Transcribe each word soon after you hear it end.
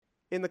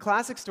In the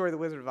classic story, The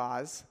Wizard of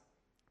Oz,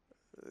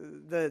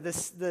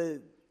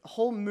 the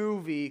whole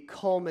movie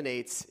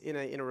culminates in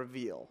a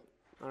reveal,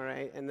 all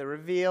right? And the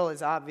reveal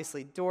is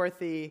obviously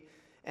Dorothy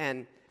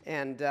and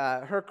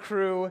her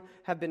crew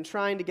have been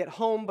trying to get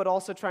home, but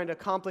also trying to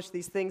accomplish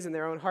these things in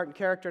their own heart and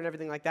character and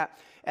everything like that.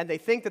 And they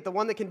think that the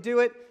one that can do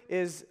it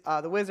is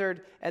the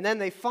wizard. And then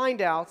they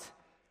find out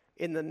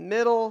in the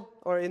middle,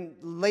 or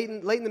late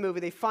in the movie,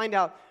 they find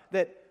out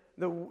that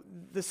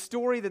the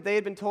story that they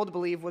had been told to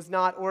believe was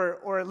not,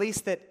 or at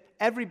least that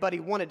everybody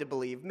wanted to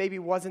believe, maybe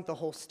wasn't the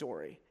whole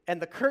story. And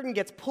the curtain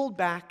gets pulled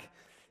back,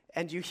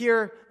 and you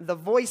hear the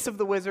voice of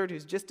the wizard,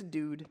 who's just a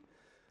dude,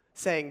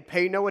 saying,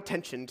 "Pay no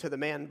attention to the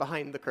man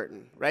behind the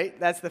curtain," right?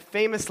 That's the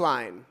famous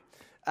line.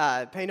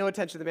 Pay no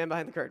attention to the man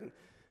behind the curtain.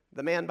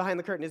 The man behind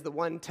the curtain is the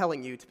one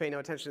telling you to pay no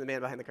attention to the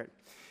man behind the curtain.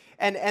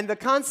 And the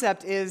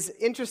concept is,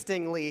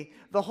 interestingly,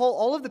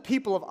 all of the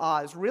people of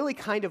Oz really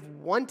kind of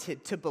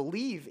wanted to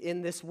believe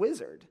in this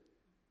wizard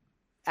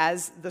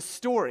as the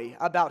story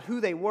about who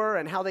they were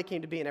and how they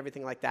came to be and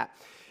everything like that.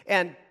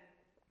 And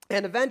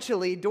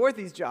eventually,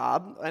 Dorothy's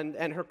job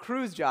and her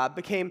crew's job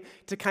became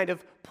to kind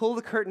of pull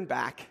the curtain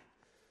back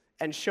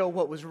and show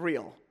what was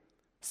real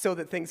so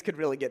that things could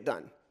really get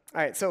done.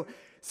 All right, so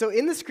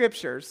in the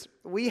scriptures,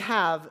 we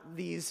have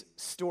these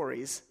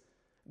stories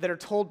that are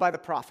told by the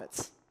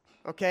prophets,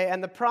 okay?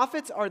 And the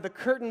prophets are the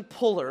curtain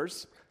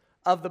pullers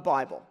of the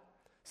Bible.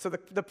 So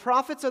the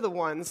prophets are the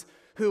ones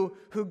who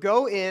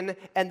go in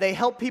and they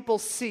help people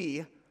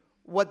see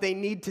what they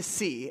need to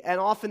see. And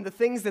often the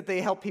things that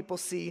they help people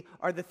see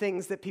are the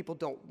things that people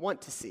don't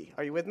want to see.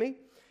 Are you with me?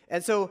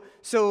 And so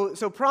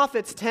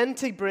prophets tend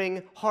to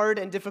bring hard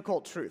and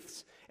difficult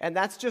truths. And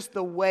that's just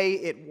the way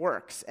it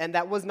works. And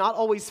that was not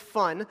always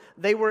fun.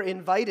 They were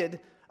invited,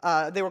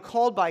 they were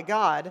called by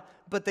God,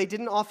 but they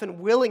didn't often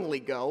willingly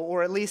go,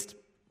 or at least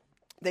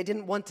they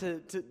didn't want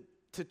to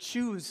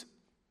choose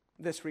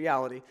this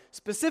reality,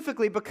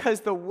 specifically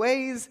because the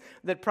ways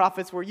that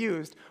prophets were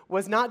used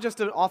was not just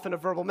often a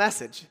verbal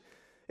message.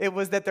 It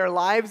was that their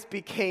lives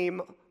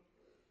became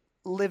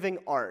living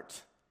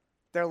art.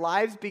 Their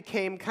lives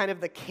became kind of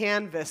the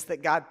canvas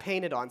that God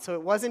painted on. So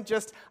it wasn't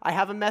just, I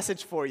have a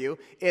message for you.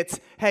 It's,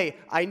 hey,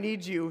 I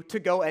need you to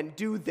go and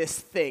do this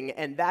thing,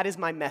 and that is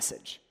my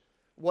message.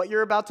 What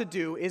you're about to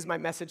do is my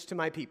message to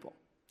my people.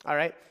 All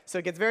right? So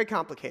it gets very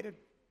complicated.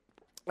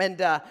 And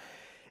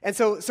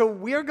so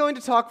we're going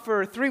to talk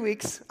for 3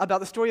 weeks about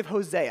the story of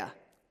Hosea.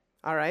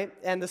 All right?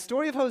 And the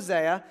story of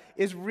Hosea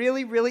is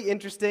really, really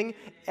interesting,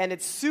 and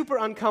it's super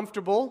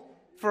uncomfortable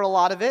for a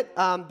lot of it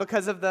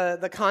because of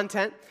the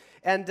content.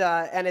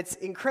 And it's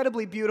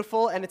incredibly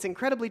beautiful, and it's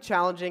incredibly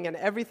challenging, and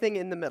everything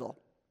in the middle.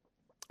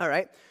 All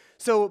right?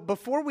 So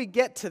before we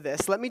get to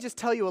this, let me just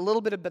tell you a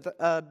little bit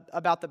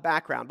about the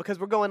background, because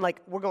we're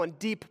going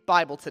deep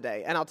Bible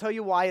today, and I'll tell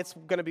you why it's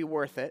going to be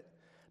worth it.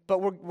 But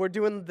we're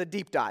doing the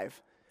deep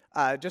dive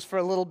just for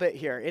a little bit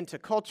here into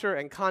culture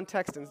and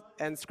context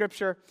and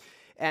scripture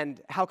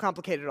and how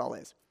complicated it all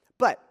is.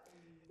 But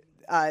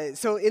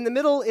so in the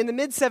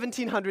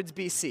mid-1700s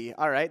BC,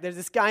 all right, there's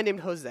this guy named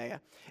Hosea,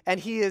 and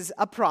he is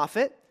a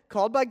prophet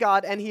called by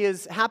God, and he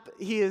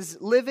is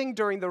living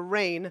during the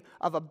reign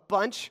of a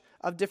bunch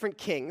of different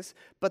kings,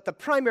 but the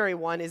primary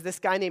one is this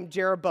guy named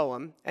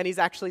Jeroboam, and he's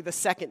actually the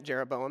second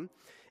Jeroboam,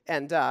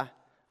 and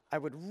I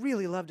would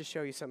really love to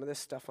show you some of this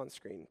stuff on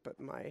screen, but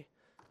my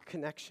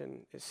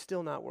connection is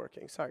still not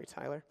working. Sorry,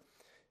 Tyler.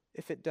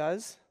 If it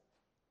does,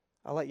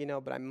 I'll let you know,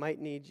 but I might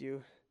need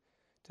you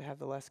to have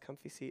the less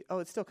comfy seat. Oh,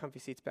 it's still comfy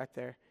seats back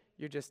there.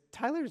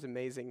 Tyler's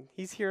amazing.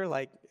 He's here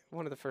like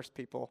one of the first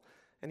people,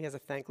 and he has a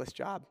thankless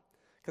job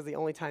because the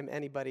only time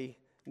anybody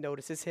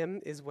notices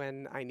him is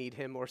when I need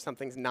him or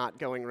something's not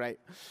going right.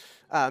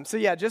 So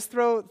yeah, just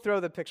throw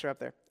the picture up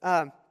there.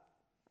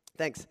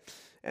 Thanks.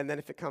 And then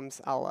if it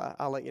comes,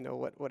 I'll let you know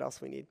what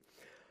else we need.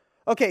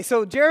 Okay,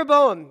 so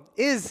Jeroboam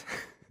is...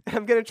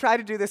 I'm going to try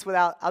to do this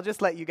I'll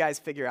just let you guys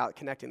figure out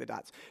connecting the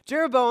dots.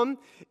 Jeroboam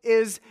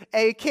is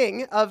a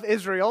king of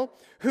Israel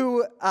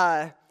who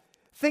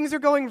things are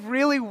going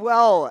really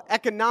well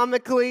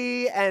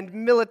economically and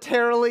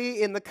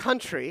militarily in the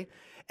country,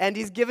 and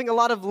he's giving a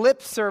lot of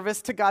lip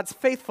service to God's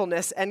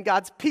faithfulness, and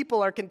God's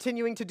people are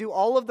continuing to do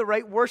all of the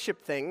right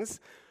worship things,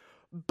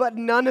 but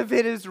none of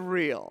it is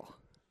real.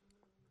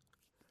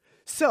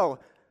 So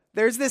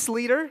there's this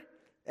leader,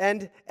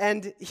 and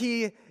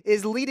he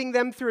is leading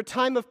them through a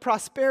time of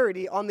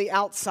prosperity on the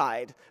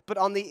outside, but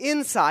on the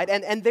inside,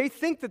 and they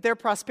think that their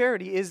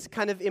prosperity is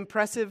kind of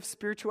impressive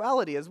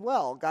spirituality as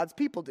well, God's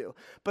people do.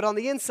 But on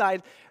the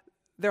inside,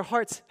 their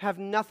hearts have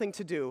nothing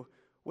to do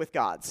with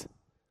God's,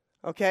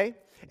 okay?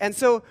 And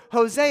so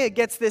Hosea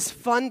gets this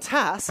fun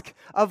task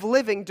of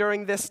living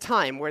during this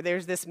time where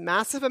there's this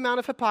massive amount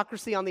of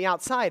hypocrisy on the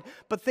outside,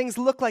 but things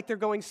look like they're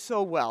going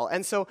so well.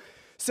 And so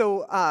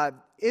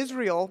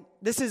Israel,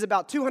 this is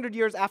about 200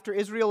 years after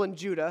Israel and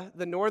Judah,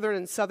 the northern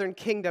and southern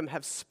kingdom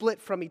have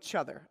split from each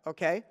other,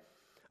 okay?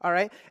 All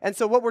right? And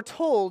so what we're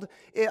told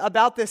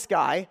about this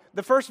guy,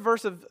 the first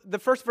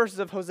verses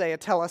of Hosea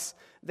tell us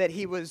that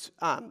he was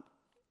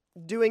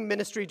doing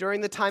ministry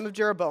during the time of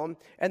Jeroboam.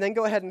 And then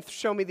go ahead and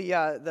show me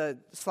the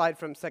slide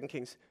from 2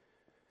 Kings.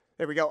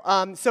 There we go.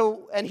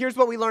 And here's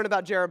what we learn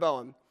about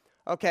Jeroboam,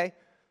 okay?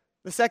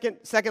 The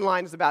second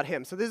line is about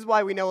him. So this is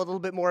why we know a little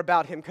bit more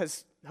about him,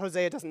 because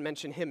Hosea doesn't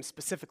mention him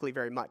specifically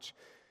very much,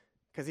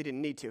 because he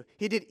didn't need to.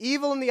 He did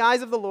evil in the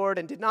eyes of the Lord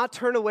and did not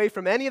turn away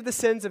from any of the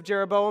sins of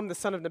Jeroboam, the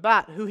son of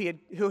Nebat,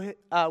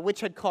 which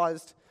he had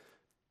caused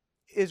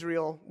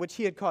Israel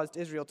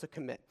to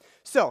commit.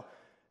 So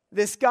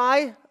this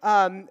guy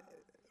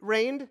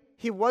reigned.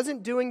 He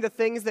wasn't doing the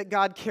things that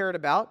God cared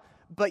about,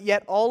 but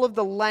yet all of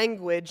the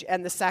language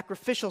and the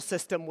sacrificial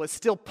system was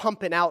still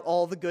pumping out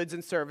all the goods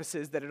and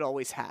services that it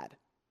always had.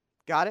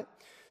 Got it?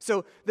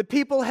 So the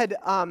people had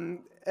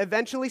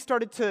eventually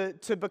started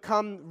to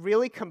become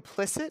really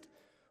complicit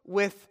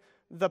with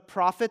the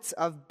prophets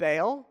of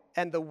Baal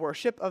and the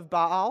worship of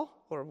Baal,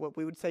 or what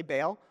we would say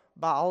Baal.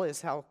 Baal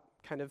is how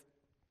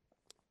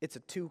it's a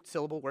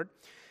 2-syllable word.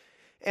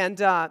 And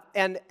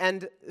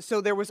so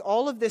there was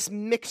all of this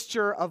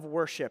mixture of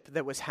worship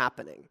that was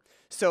happening.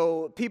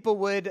 So people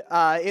would,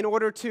 in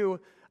order to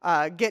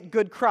get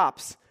good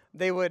crops,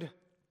 they would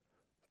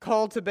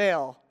call to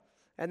Baal,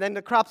 and then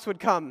the crops would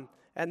come,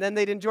 and then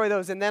they'd enjoy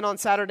those, and then on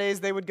Saturdays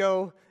they would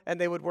go and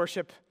they would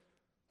worship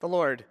the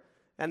Lord.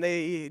 And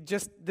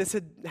this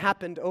had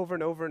happened over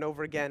and over and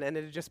over again, and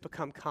it had just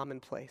become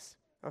commonplace,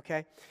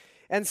 okay?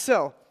 And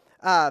so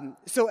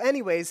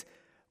anyways,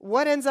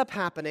 what ends up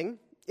happening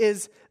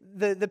is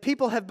the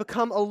people have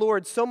become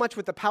allured so much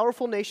with the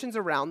powerful nations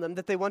around them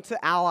that they want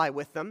to ally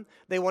with them.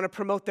 They want to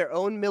promote their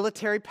own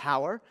military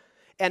power,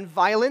 and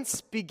violence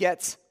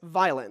begets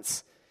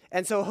violence.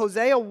 And so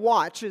Hosea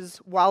watches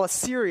while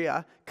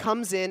Assyria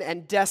comes in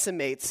and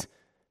decimates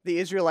the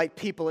Israelite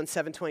people in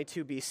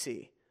 722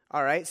 BC.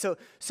 All right? So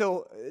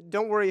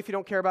don't worry if you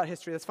don't care about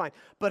history, that's fine.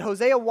 But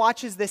Hosea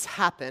watches this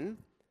happen.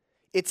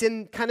 It's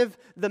in kind of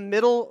the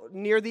middle,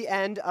 near the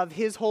end of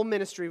his whole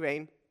ministry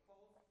reign.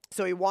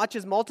 So he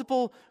watches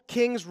multiple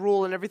kings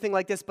rule and everything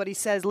like this, but he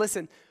says,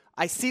 listen,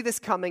 I see this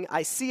coming.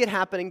 I see it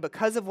happening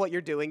because of what you're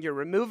doing. You're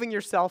removing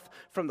yourself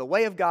from the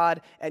way of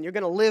God, and you're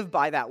going to live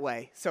by that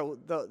way. So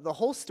the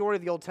whole story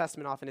of the Old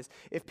Testament often is,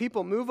 if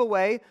people move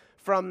away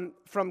from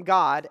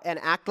God and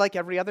act like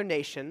every other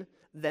nation,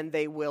 then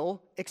they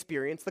will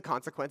experience the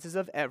consequences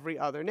of every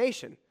other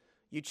nation.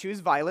 You choose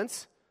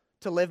violence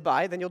to live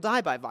by, then you'll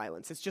die by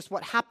violence. It's just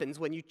what happens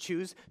when you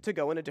choose to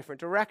go in a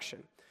different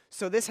direction.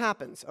 So this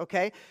happens,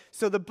 okay?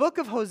 So the book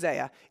of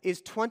Hosea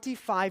is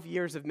 25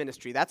 years of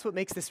ministry. That's what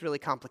makes this really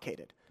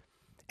complicated.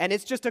 And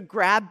it's just a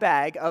grab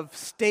bag of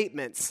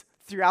statements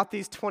throughout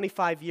these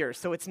 25 years.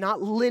 So it's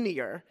not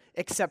linear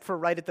except for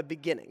right at the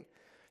beginning.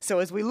 So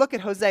as we look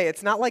at Hosea,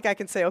 it's not like I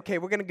can say, okay,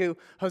 we're going to go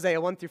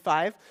Hosea 1 through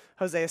 5,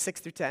 Hosea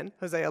 6 through 10,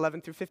 Hosea 11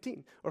 through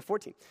 15, or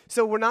 14.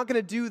 So we're not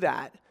going to do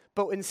that,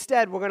 but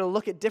instead we're going to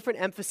look at different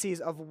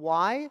emphases of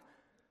why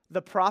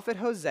the prophet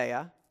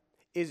Hosea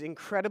is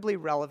incredibly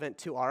relevant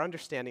to our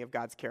understanding of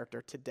God's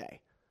character today.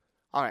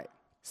 All right,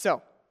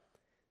 so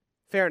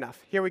fair enough.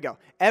 Here we go.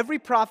 Every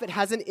prophet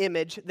has an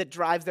image that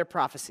drives their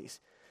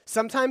prophecies.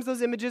 Sometimes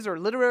those images are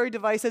literary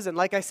devices, and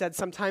like I said,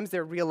 sometimes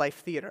they're real-life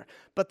theater.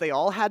 But they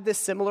all had this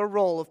similar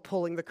role of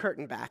pulling the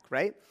curtain back,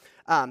 right?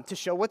 To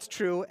show what's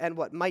true and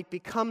what might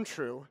become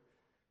true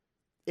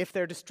if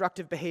their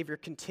destructive behavior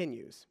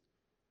continues.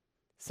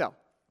 So,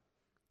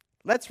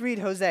 let's read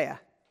Hosea,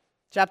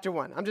 chapter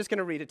 1. I'm just going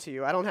to read it to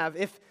you.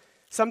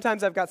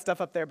 Sometimes I've got stuff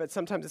up there, but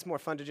sometimes it's more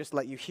fun to just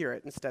let you hear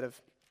it instead of,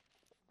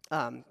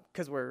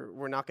 because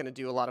we're not going to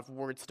do a lot of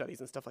word studies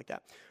and stuff like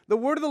that. The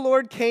word of the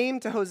Lord came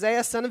to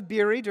Hosea, son of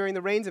Beeri, during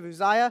the reigns of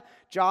Uzziah,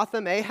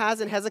 Jotham,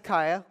 Ahaz, and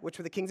Hezekiah, which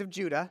were the kings of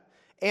Judah,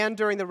 and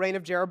during the reign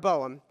of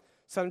Jeroboam,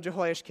 son of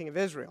Jehoash, king of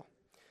Israel.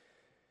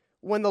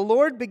 When the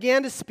Lord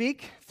began to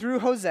speak through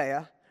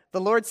Hosea,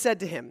 the Lord said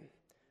to him,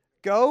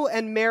 "Go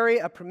and marry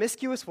a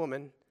promiscuous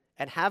woman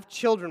and have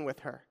children with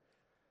her,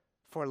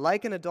 for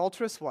like an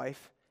adulterous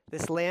wife,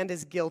 this land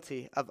is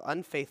guilty of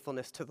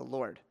unfaithfulness to the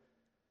Lord."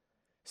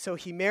 So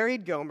he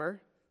married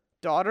Gomer,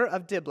 daughter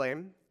of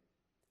Diblaim,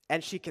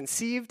 and she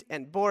conceived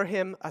and bore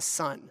him a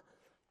son.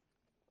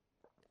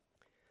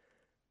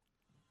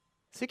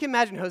 So you can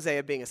imagine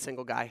Hosea being a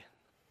single guy,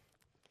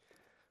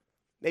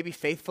 maybe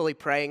faithfully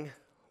praying,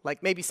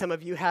 like maybe some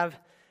of you have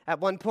at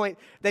one point,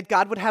 that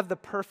God would have the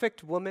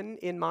perfect woman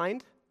in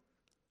mind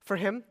for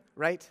him,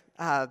 right?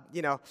 Can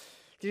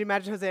you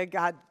imagine Hosea,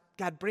 God,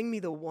 bring me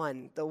the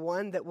one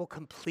that will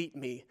complete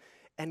me.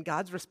 And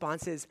God's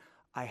response is,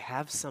 I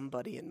have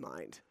somebody in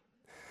mind.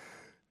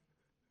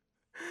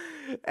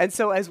 And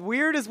so as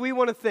weird as we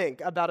want to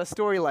think about a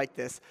story like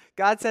this,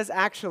 God says,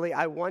 actually,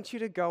 I want you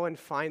to go and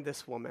find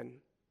this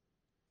woman.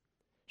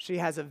 She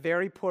has a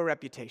very poor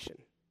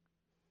reputation.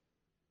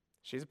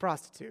 She's a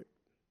prostitute.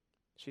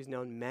 She's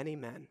known many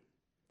men.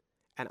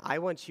 And I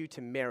want you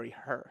to marry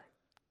her.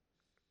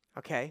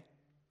 Okay?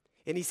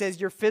 And he says,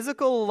 your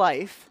physical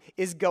life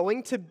is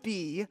going to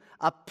be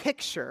a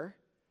picture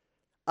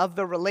of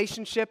the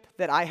relationship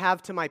that I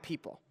have to my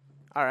people.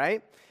 all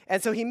right?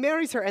 And so he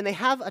marries her, and they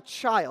have a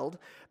child,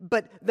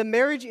 but the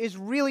marriage is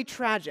really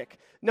tragic.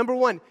 Number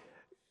one,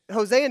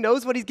 Hosea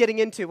knows what he's getting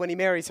into when he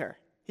marries her.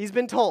 He's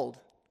been told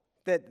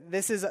that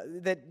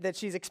that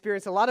she's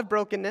experienced a lot of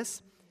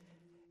brokenness,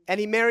 and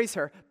he marries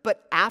her.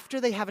 But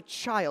after they have a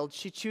child,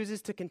 she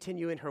chooses to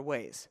continue in her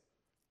ways,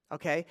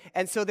 okay?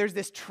 And so there's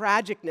this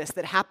tragicness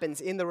that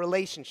happens in the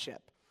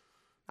relationship,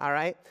 all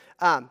right?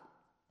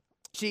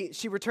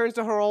 She returns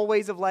to her old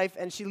ways of life,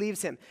 and she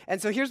leaves him.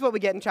 And so here's what we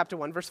get in chapter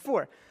 1, verse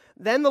 4.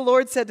 Then the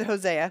Lord said to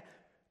Hosea,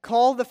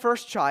 call the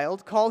first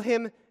child, call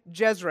him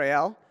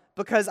Jezreel,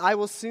 because I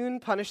will soon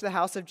punish the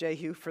house of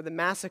Jehu for the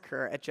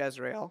massacre at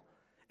Jezreel,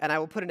 and I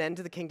will put an end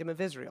to the kingdom of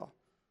Israel.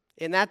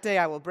 In that day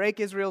I will break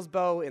Israel's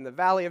bow in the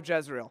valley of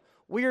Jezreel.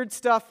 Weird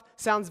stuff,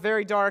 sounds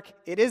very dark.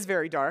 It is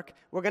very dark.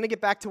 We're going to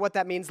get back to what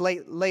that means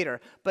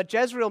later. But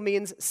Jezreel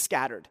means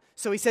scattered.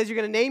 So he says you're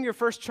going to name your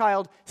first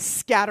child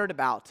Scattered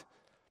About,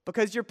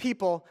 because your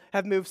people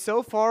have moved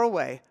so far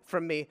away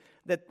from me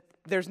that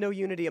there's no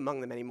unity among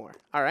them anymore,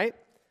 all right?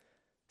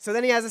 So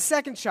then he has a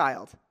second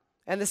child,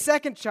 and the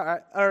second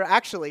child, or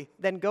actually,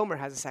 then Gomer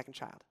has a second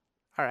child,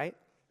 all right?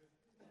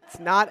 It's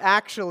not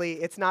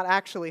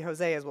actually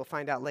Hosea, as we'll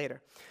find out later.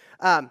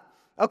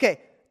 Okay,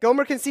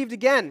 Gomer conceived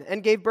again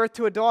and gave birth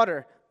to a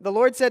daughter. The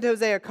Lord said to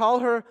Hosea, call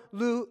her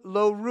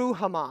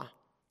Lo-ruhamah,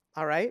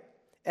 all right?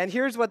 And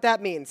here's what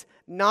that means,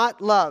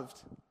 not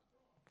loved.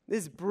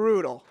 This is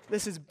brutal.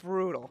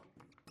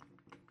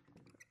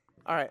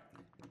 All right.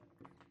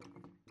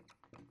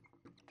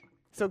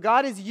 So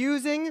God is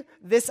using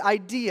this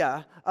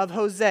idea of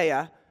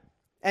Hosea,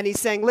 and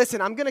he's saying,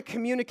 listen, I'm going to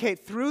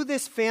communicate through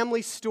this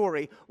family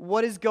story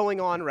what is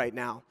going on right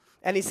now.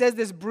 And he says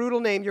this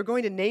brutal name, you're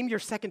going to name your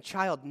second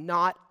child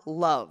Not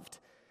Loved.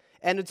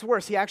 And it's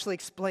worse, he actually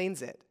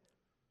explains it.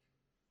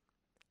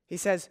 He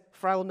says,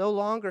 for I will no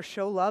longer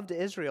show love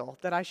to Israel,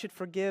 that I should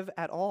forgive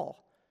at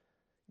all.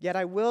 Yet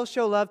I will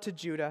show love to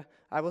Judah.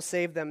 I will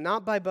save them,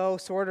 not by bow,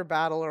 sword, or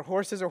battle, or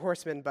horses or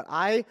horsemen, but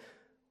I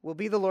will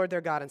be the Lord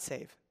their God and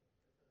save.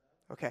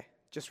 Okay,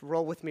 just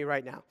roll with me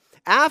right now.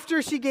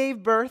 After she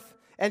gave birth,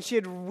 and she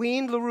had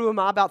weaned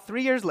Lo-ruhamah about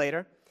 3 years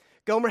later,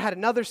 Gomer had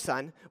another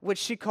son, which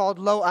she called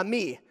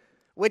Lo-ammi,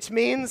 which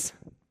means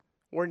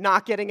we're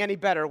not getting any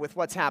better with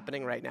what's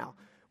happening right now,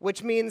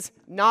 which means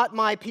not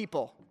my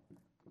people.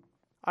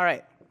 All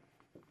right.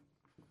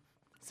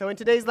 So in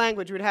today's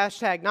language, we would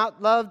hashtag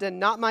not loved and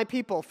not my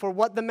people for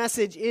what the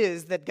message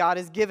is that God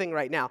is giving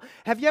right now.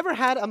 Have you ever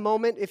had a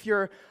moment, if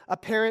you're a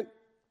parent,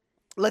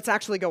 let's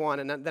actually go on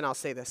and then I'll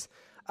say this.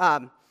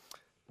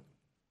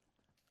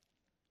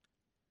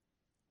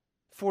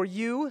 For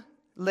you,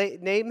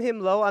 name him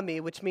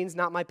Lo-ammi, which means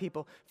not my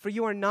people. For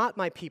you are not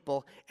my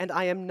people, and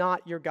I am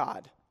not your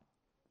God.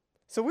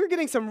 So we're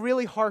getting some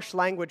really harsh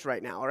language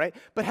right now, all right?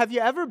 But have you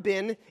ever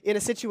been in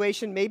a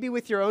situation, maybe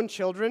with your own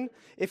children,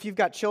 if you've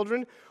got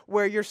children,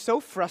 where you're so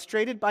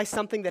frustrated by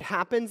something that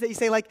happens that you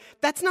say,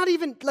 that's not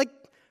even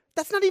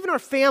our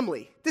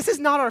family. This is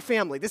not our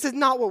family. This is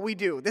not what we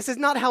do. This is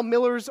not how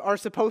Millers are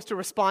supposed to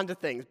respond to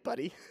things,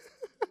 buddy.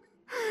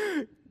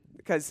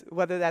 Because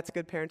whether that's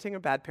good parenting or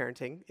bad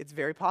parenting, it's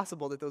very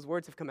possible that those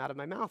words have come out of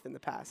my mouth in the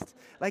past.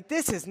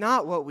 This is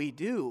not what we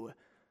do.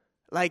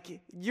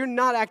 You're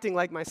not acting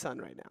like my son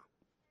right now.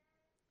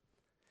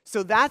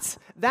 So that's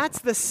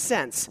the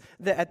sense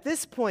that at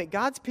this point,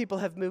 God's people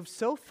have moved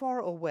so far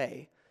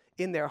away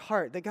in their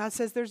heart that God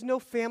says there's no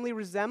family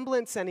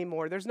resemblance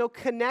anymore. There's no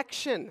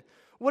connection.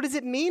 What does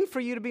it mean for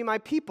you to be my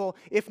people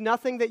if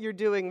nothing that you're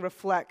doing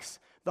reflects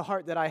the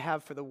heart that I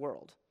have for the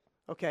world?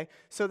 Okay,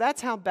 so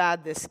that's how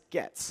bad this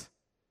gets.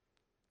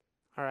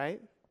 All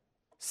right?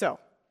 So,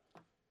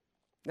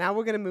 now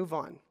we're going to move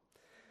on.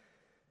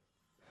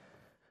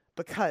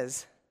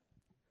 Because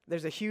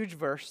there's a huge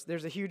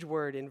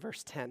word in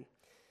verse 10.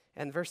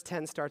 And verse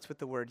 10 starts with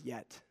the word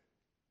yet.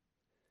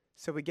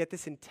 So we get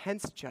this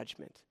intense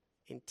judgment,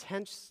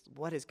 intense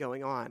what is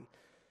going on.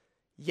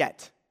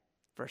 Yet,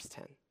 verse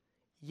 10.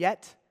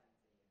 Yet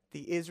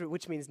the Israel,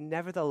 which means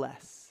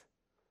nevertheless,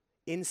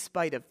 in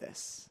spite of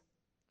this.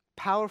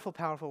 Powerful,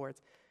 powerful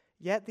words.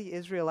 Yet the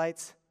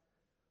Israelites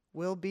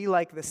will be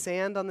like the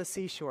sand on the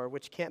seashore,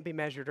 which can't be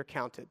measured or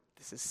counted.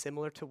 This is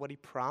similar to what he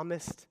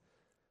promised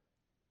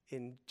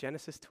in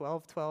Genesis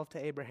 12:12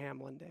 to Abraham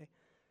one day.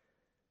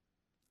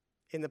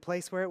 In the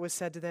place where it was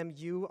said to them,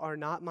 you are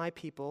not my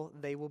people,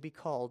 they will be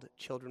called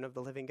children of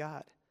the living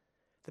God.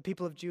 The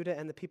people of Judah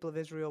and the people of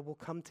Israel will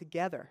come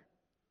together.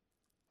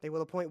 They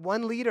will appoint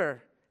one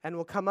leader and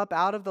will come up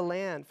out of the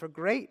land, for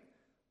great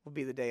will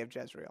be the day of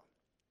Jezreel.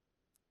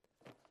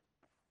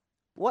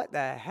 What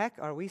the heck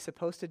are we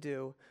supposed to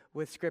do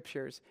with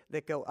scriptures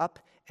that go up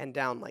and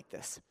down like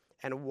this?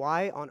 And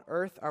why on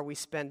earth are we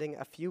spending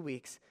a few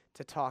weeks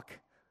to talk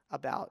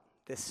about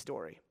this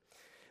story?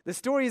 The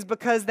story is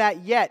because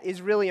that yet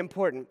is really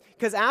important.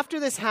 Because after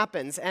this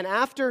happens, and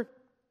after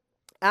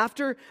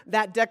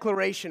that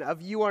declaration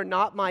of you are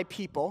not my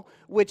people,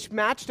 which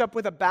matched up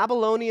with a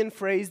Babylonian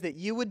phrase that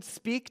you would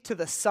speak to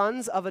the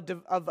sons of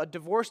a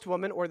divorced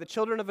woman or the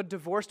children of a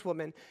divorced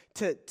woman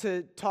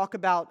to talk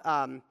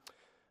about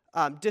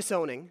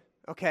disowning,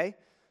 okay?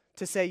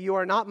 To say, you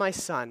are not my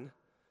son,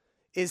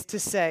 is to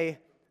say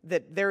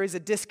that there is a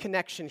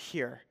disconnection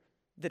here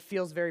that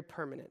feels very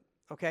permanent,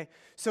 okay?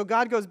 So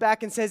God goes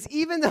back and says,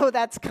 even though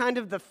that's kind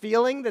of the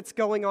feeling that's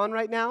going on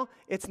right now,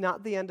 it's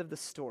not the end of the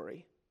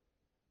story,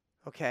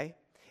 okay?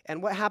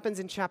 And what happens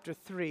in chapter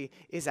 3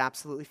 is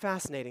absolutely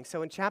fascinating.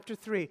 So in chapter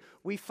 3,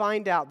 we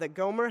find out that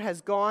Gomer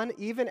has gone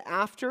even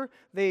after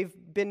they've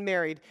been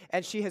married,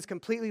 and she has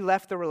completely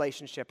left the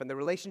relationship, and the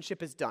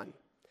relationship is done.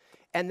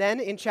 And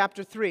then in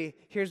chapter 3,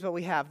 here's what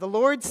we have. The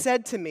Lord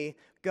said to me,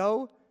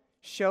 go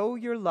show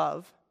your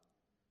love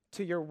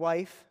to your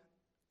wife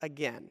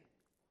again,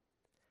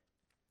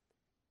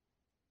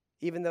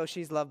 even though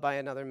she's loved by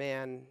another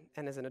man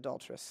and is an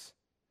adulteress.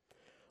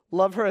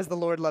 Love her as the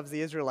Lord loves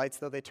the Israelites,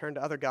 though they turn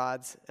to other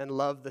gods and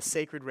love the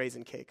sacred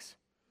raisin cakes.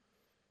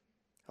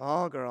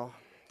 Oh, girl,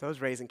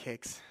 those raisin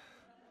cakes.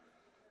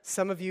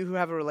 Some of you who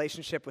have a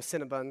relationship with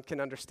Cinnabon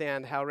can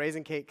understand how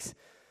raisin cakes,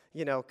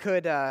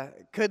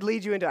 could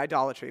lead you into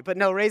idolatry. But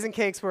no, raisin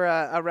cakes were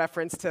a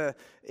reference to,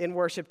 in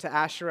worship, to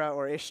Asherah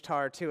or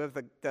Ishtar, two of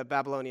the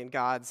Babylonian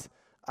gods.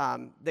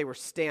 They were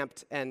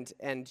stamped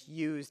and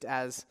used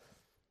as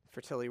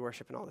fertility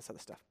worship and all this other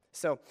stuff.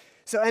 So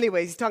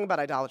anyways, he's talking about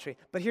idolatry.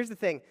 But here's the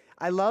thing.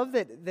 I love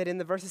that in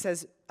the verse it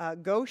says,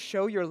 go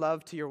show your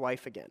love to your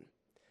wife again.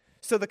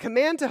 So the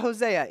command to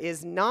Hosea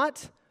is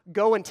not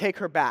go and take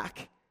her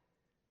back.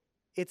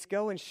 It's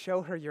go and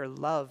show her your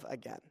love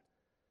again.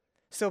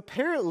 So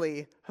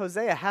apparently,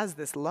 Hosea has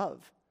this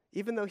love.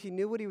 Even though he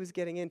knew what he was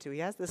getting into, he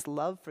has this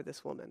love for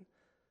this woman.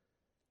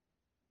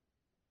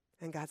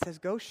 And God says,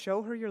 go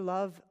show her your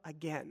love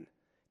again,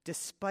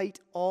 despite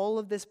all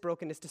of this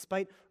brokenness,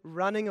 despite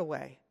running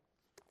away.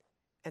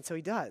 And so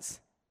he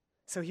does.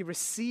 So he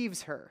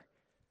receives her.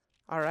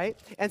 All right?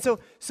 And so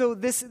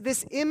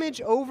this image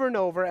over and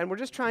over, and we're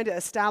just trying to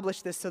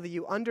establish this so that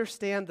you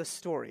understand the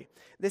story.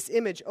 This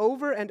image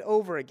over and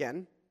over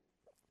again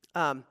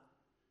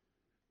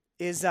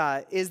is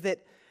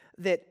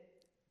that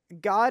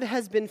God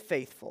has been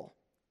faithful.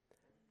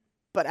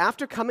 But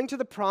after coming to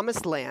the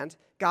promised land,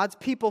 God's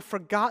people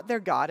forgot their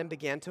God and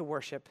began to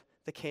worship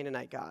the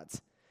Canaanite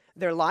gods.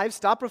 Their lives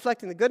stop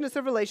reflecting the goodness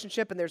of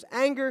relationship, and there's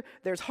anger,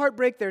 there's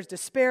heartbreak, there's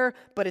despair,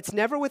 but it's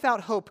never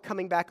without hope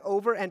coming back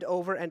over and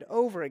over and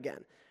over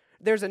again.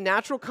 There's a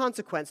natural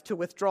consequence to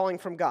withdrawing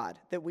from God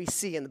that we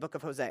see in the book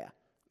of Hosea,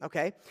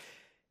 okay?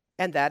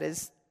 And that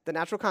is the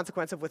natural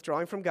consequence of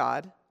withdrawing from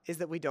God is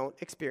that we don't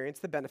experience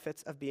the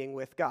benefits of being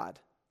with God.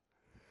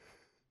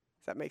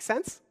 Does that make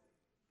sense?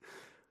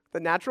 The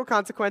natural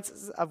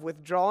consequences of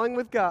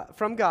withdrawing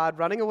from God,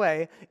 running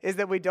away, is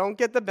that we don't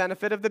get the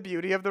benefit of the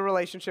beauty of the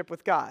relationship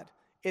with God.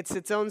 It's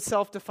its own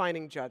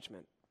self-defining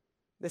judgment.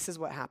 This is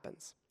what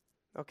happens.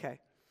 Okay.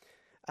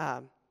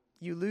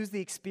 You lose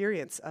the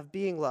experience of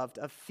being loved,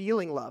 of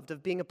feeling loved,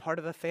 of being a part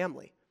of a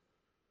family,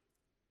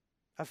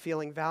 of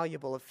feeling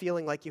valuable, of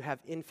feeling like you have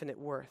infinite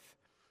worth.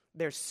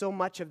 There's so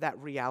much of that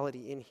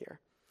reality in here.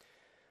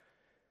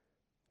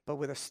 But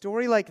with a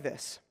story like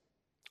this,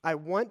 I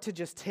want to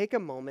just take a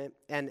moment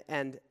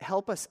and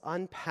help us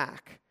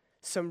unpack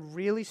some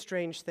really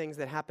strange things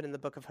that happen in the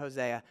book of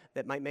Hosea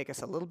that might make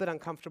us a little bit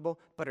uncomfortable,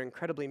 but are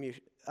incredibly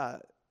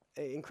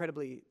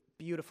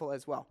beautiful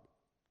as well.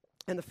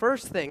 And the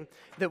first thing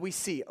that we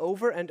see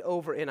over and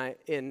over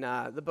in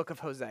the book of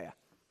Hosea,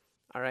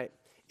 all right,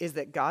 is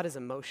that God is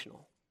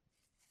emotional.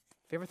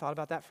 Have you ever thought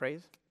about that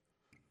phrase?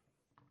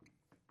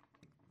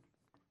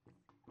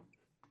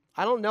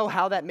 I don't know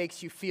how that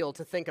makes you feel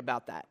to think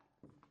about that.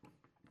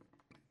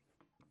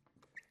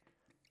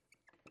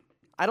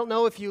 I don't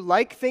know if you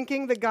like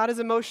thinking that God is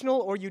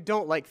emotional or you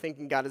don't like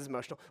thinking God is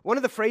emotional. One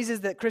of the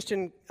phrases that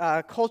Christian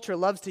culture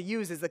loves to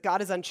use is that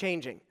God is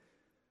unchanging.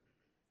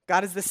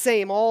 God is the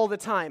same all the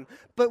time.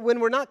 But when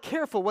we're not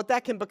careful, what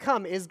that can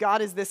become is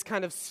God is this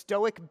kind of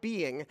stoic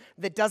being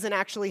that doesn't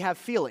actually have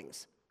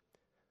feelings.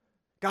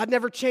 God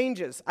never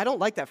changes. I don't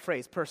like that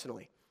phrase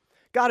personally.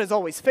 God is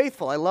always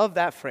faithful. I love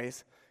that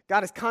phrase.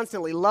 God is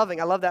constantly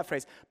loving. I love that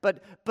phrase.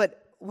 But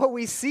what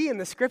we see in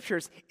the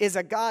scriptures is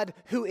a God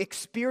who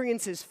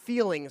experiences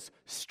feelings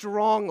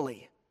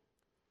strongly,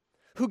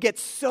 who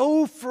gets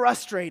so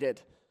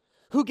frustrated,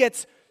 who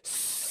gets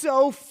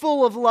so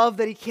full of love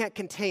that he can't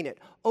contain it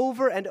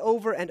over and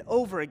over and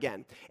over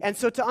again. And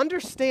so to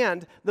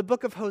understand the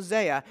book of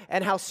Hosea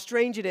and how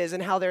strange it is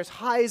and how there's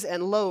highs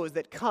and lows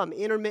that come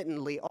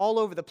intermittently all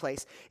over the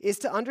place is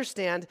to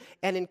understand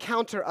and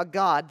encounter a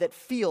God that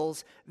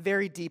feels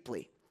very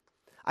deeply.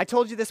 I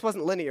told you this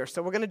wasn't linear,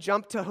 so we're going to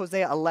jump to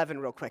Hosea 11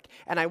 real quick.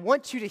 And I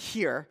want you to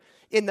hear,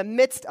 in the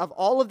midst of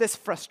all of this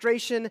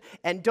frustration,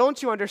 and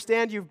don't you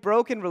understand you've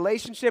broken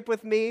relationship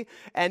with me,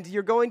 and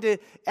you're going to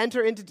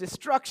enter into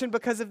destruction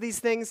because of these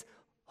things?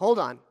 Hold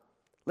on.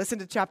 Listen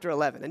to chapter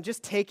 11, and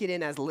just take it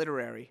in as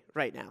literary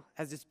right now,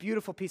 as this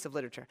beautiful piece of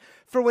literature.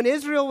 For when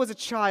Israel was a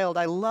child,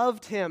 I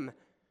loved him.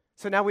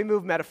 So now we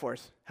move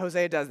metaphors.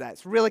 Hosea does that.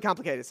 It's really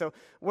complicated. So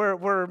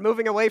we're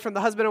moving away from the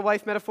husband and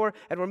wife metaphor,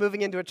 and we're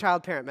moving into a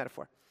child-parent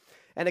metaphor.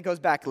 And it goes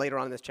back later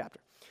on in this chapter.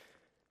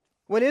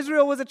 When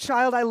Israel was a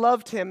child, I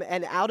loved him,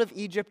 and out of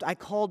Egypt I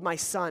called my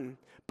son.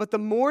 But the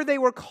more they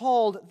were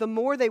called, the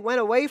more they went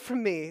away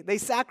from me. They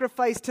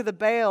sacrificed to the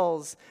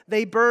Baals.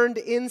 They burned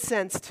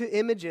incense to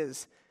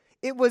images.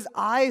 It was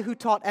I who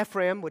taught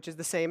Ephraim, which is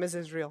the same as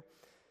Israel,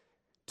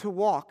 to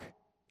walk,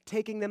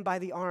 taking them by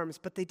the arms,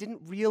 but they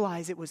didn't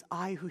realize it was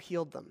I who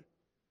healed them.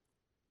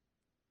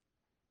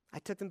 I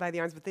took them by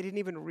the arms, but they didn't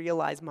even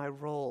realize my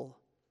role.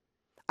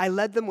 I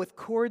led them with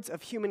cords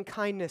of human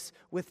kindness,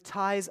 with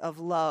ties of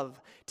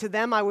love. To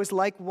them I was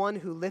like one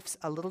who lifts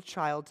a little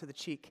child to the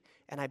cheek,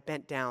 and I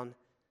bent down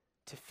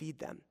to feed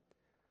them.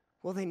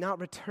 Will they not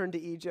return to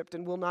Egypt,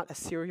 and will not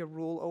Assyria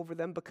rule over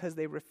them because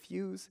they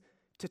refuse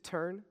to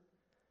turn?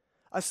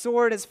 A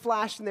sword has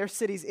flashed in their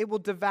cities. It will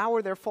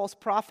devour their false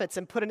prophets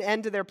and put an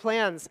end to their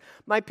plans.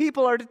 My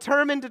people are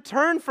determined to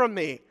turn from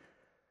me,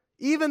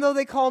 even though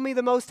they call me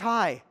the Most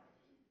High.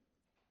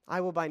 I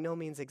will by no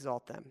means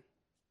exalt them.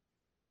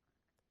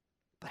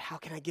 But how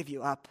can I give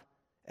you up,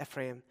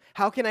 Ephraim?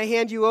 How can I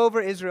hand you over,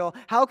 Israel?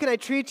 How can I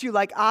treat you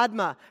like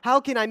Admah? How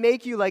can I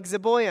make you like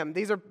Zeboim?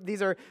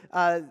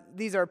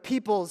 These are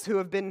peoples who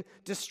have been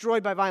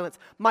destroyed by violence.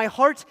 My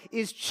heart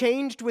is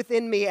changed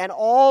within me, and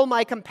all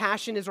my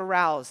compassion is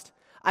aroused.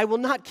 I will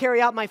not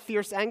carry out my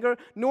fierce anger,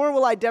 nor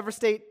will I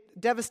devastate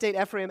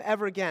Ephraim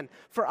ever again.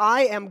 For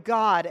I am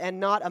God and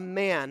not a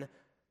man,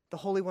 the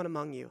Holy One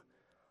among you.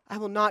 I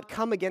will not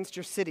come against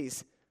your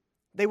cities.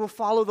 They will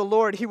follow the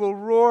Lord. He will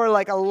roar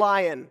like a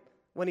lion.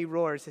 When he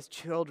roars, his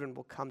children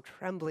will come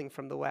trembling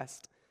from the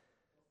west.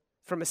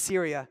 From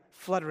Assyria,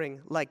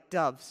 fluttering like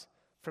doves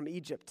from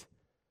Egypt.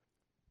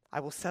 I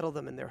will settle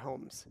them in their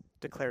homes,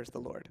 declares the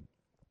Lord.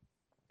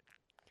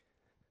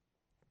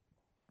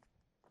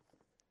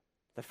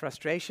 The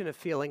frustration of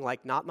feeling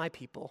like not my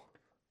people,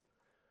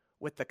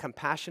 with the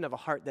compassion of a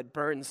heart that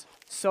burns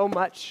so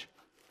much,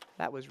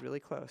 that was really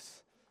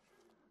close.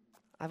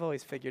 I've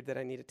always figured that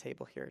I need a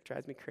table here. It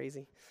drives me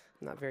crazy.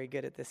 I'm not very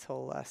good at this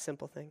whole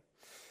simple thing.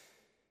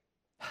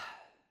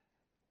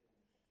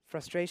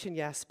 Frustration,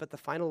 yes, but the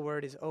final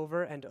word is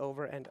over and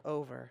over and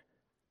over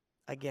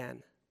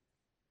again.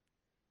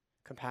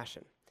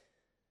 Compassion.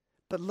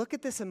 But look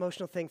at this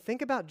emotional thing.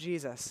 Think about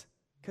Jesus.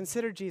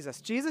 Consider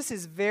Jesus. Jesus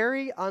is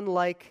very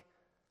unlike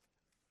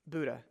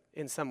Buddha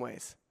in some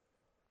ways.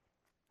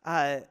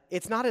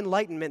 It's not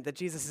enlightenment that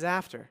Jesus is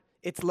after.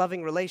 It's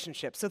loving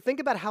relationships. So think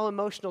about how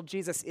emotional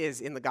Jesus is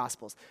in the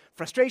Gospels.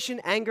 Frustration,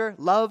 anger,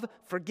 love,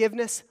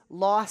 forgiveness,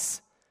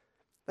 loss.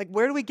 Like,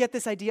 where do we get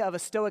this idea of a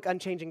stoic,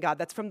 unchanging God?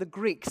 That's from the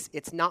Greeks.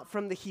 It's not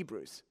from the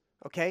Hebrews,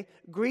 okay?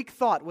 Greek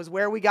thought was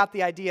where we got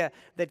the idea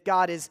that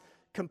God is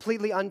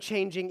completely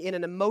unchanging in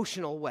an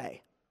emotional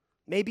way.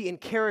 Maybe in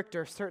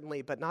character,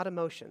 certainly, but not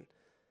emotion.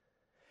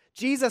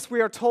 Jesus,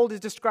 we are told,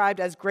 is described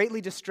as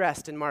greatly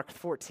distressed in Mark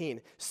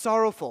 14,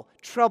 sorrowful,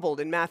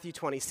 troubled in Matthew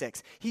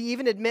 26. He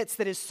even admits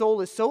that his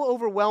soul is so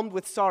overwhelmed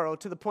with sorrow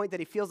to the point that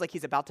he feels like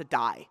he's about to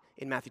die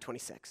in Matthew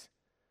 26.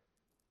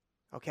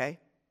 Okay?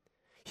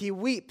 He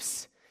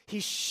weeps, he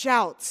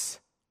shouts,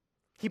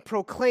 he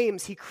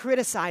proclaims, he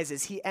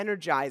criticizes, he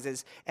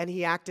energizes, and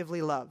he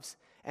actively loves.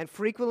 And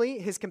frequently,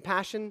 his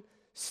compassion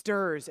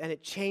stirs and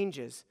it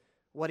changes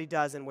what he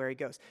does and where he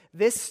goes.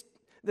 The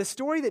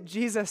story that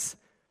Jesus...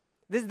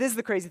 This is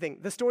the crazy thing.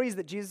 The story is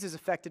that Jesus is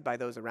affected by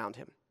those around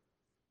him.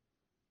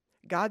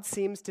 God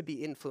seems to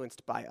be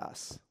influenced by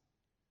us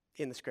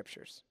in the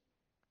Scriptures.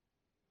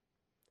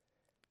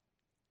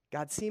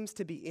 God seems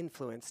to be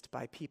influenced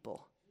by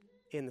people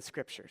in the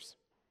Scriptures.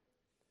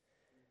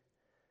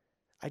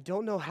 I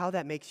don't know how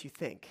that makes you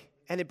think.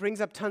 And it brings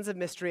up tons of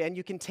mystery, and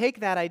you can take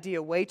that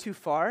idea way too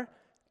far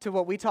to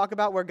what we talk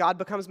about where God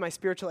becomes my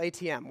spiritual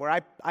ATM, where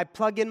I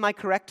plug in my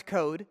correct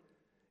code,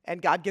 and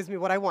God gives me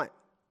what I want.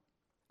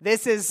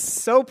 This is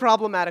so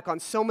problematic on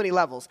so many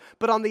levels.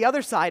 But on the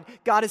other side,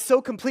 God is so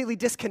completely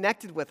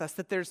disconnected with us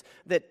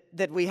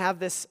that we have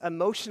this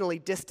emotionally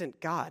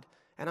distant God.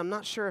 And I'm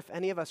not sure if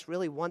any of us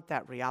really want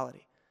that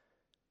reality.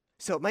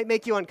 So it might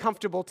make you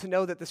uncomfortable to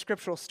know that the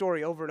scriptural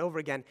story over and over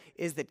again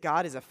is that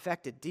God is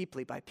affected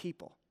deeply by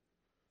people.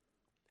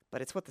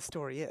 But it's what the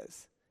story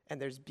is.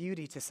 And there's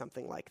beauty to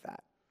something like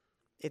that.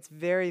 It's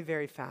very,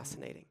 very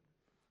fascinating.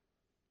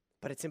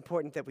 But it's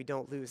important that we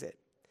don't lose it.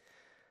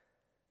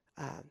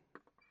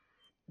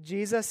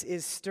 Jesus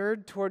is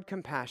stirred toward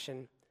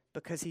compassion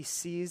because he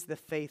sees the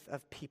faith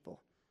of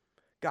people.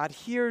 God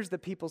hears the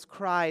people's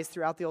cries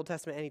throughout the Old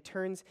Testament, and he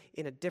turns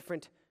in a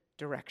different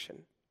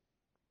direction.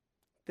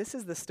 This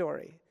is the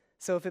story.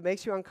 So if it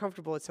makes you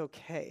uncomfortable, it's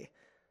okay.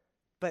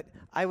 But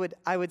I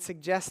would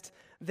suggest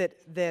that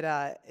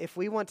if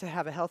we want to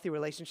have a healthy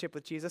relationship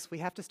with Jesus, we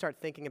have to start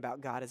thinking about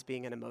God as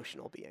being an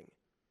emotional being.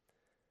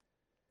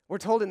 We're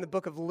told in the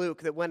book of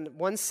Luke that when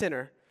one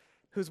sinner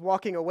who's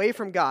walking away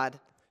from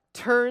God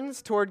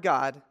turns toward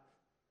God,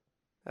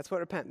 that's what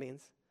repent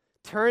means,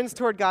 turns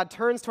toward God,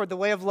 turns toward the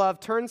way of love,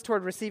 turns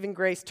toward receiving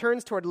grace,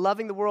 turns toward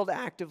loving the world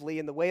actively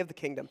in the way of the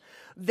kingdom,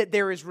 that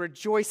there is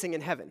rejoicing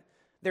in heaven.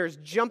 There is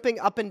jumping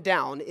up and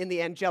down in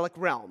the angelic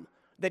realm,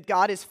 that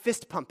God is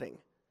fist pumping.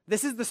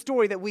 This is the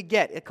story that we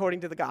get according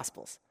to the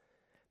Gospels,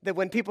 that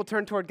when people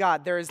turn toward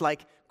God, there is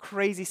like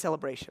crazy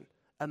celebration,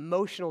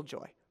 emotional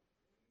joy.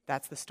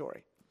 That's the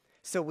story.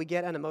 So we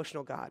get an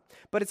emotional God.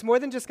 But it's more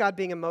than just God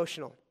being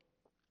emotional.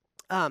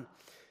 I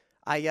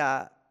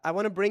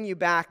want to bring you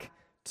back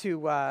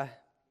to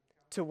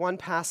one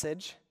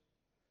passage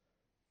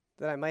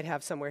that I might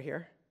have somewhere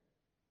here.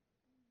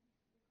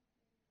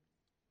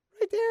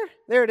 Right there.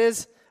 There it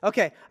is.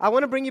 Okay, I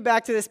want to bring you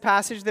back to this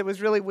passage that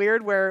was really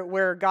weird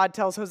where God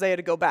tells Hosea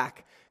to go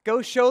back.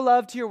 Go show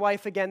love to your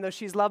wife again, though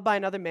she's loved by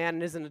another man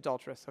and is an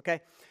adulteress,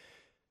 okay?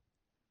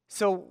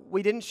 So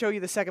we didn't show you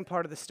the second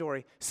part of the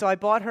story. So I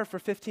bought her for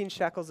 15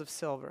 shekels of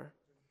silver.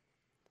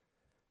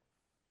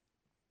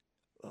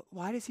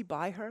 Why does he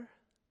buy her?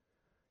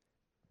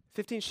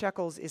 15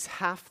 shekels is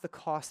half the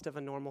cost of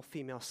a normal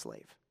female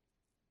slave.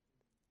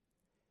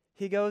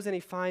 He goes and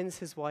he finds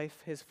his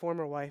wife, his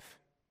former wife,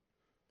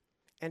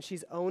 and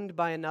she's owned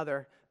by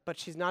another, but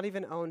she's not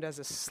even owned as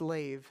a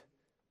slave.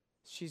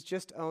 She's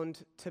just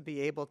owned to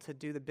be able to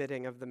do the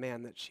bidding of the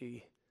man that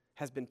she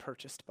has been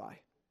purchased by.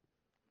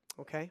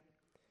 Okay?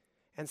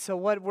 And so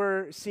what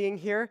we're seeing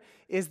here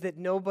is that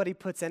nobody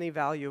puts any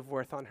value of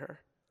worth on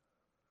her.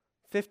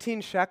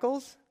 15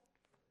 shekels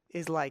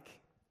is like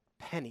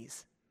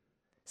pennies.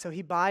 So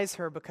he buys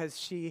her because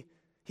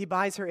he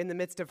buys her in the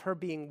midst of her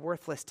being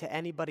worthless to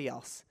anybody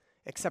else,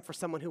 except for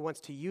someone who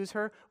wants to use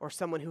her or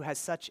someone who has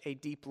such a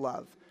deep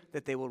love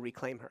that they will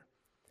reclaim her.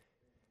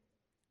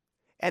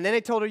 And then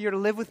I told her, you're to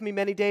live with me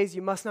many days.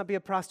 You must not be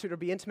a prostitute or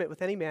be intimate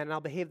with any man, and I'll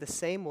behave the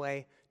same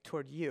way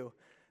toward you.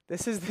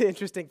 This is the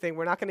interesting thing.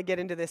 We're not going to get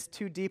into this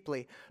too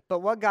deeply. But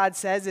what God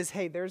says is,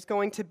 hey, there's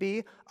going to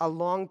be a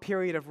long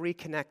period of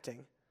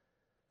reconnecting.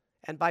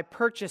 And by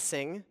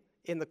purchasing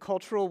in the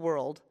cultural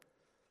world,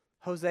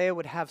 Hosea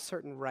would have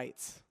certain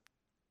rights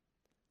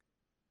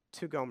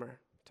to Gomer,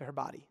 to her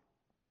body.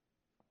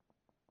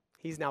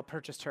 He's now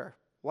purchased her.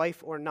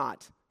 Wife or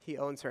not, he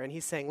owns her. And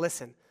he's saying,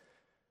 listen,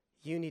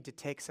 you need to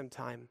take some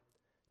time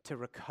to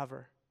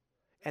recover.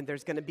 And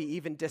there's going to be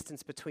even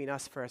distance between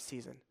us for a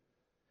season.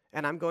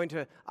 And I'm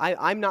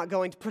not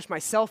going to push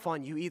myself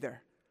on you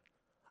either.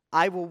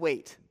 I will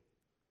wait.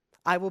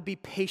 I will be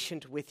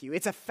patient with you.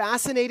 It's a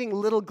fascinating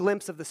little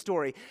glimpse of the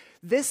story.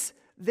 This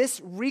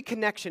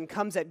reconnection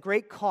comes at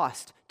great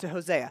cost to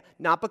Hosea,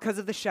 not because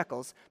of the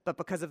shekels, but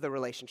because of the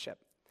relationship.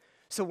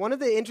 So one of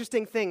the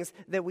interesting things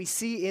that we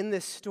see in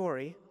this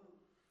story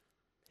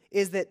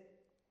is that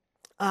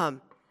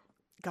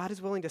God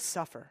is willing to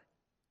suffer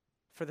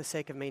for the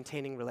sake of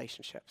maintaining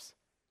relationships.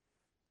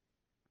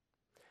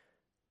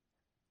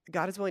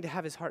 God is willing to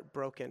have his heart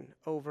broken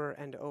over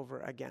and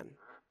over again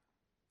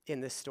in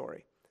this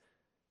story.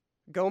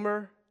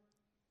 Gomer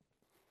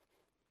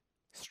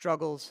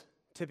struggles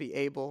to be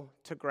able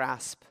to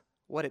grasp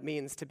what it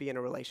means to be in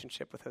a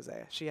relationship with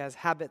Hosea. She has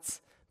habits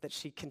that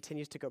she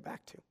continues to go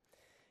back to.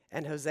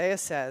 And Hosea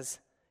says,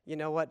 you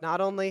know what, not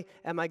only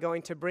am I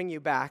going to bring you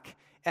back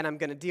and I'm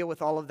going to deal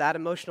with all of that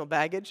emotional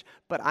baggage,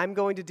 but I'm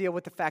going to deal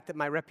with the fact that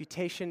my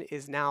reputation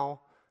is now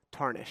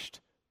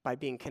tarnished by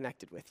being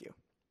connected with you.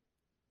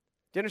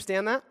 Do you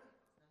understand that?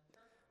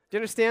 Do you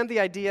understand the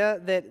idea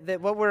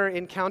that what we're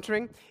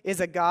encountering is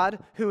a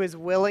God who is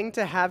willing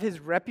to have his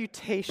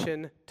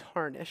reputation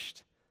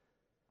tarnished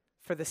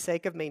for the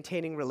sake of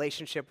maintaining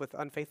relationship with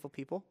unfaithful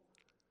people?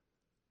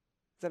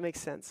 Does that make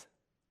sense?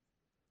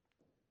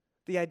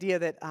 The idea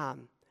that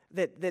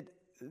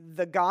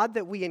the God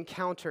that we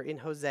encounter in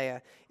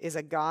Hosea is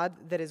a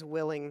God that is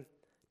willing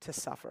to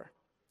suffer.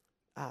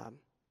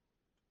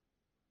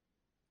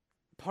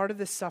 Part of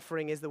this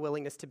suffering is the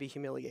willingness to be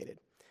humiliated.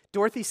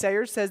 Dorothy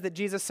Sayers says that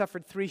Jesus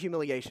suffered 3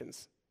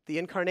 humiliations: the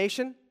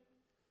incarnation,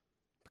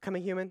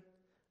 becoming human,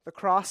 the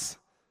cross,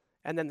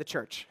 and then the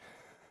church.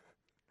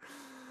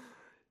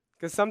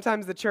 Because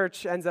sometimes the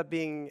church ends up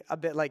being a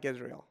bit like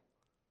Israel,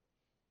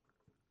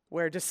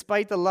 where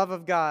despite the love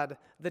of God,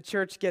 the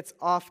church gets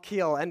off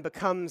keel and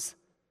becomes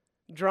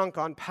drunk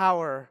on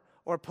power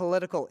or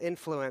political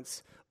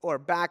influence or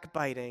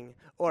backbiting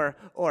or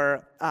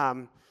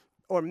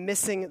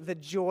missing the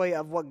joy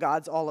of what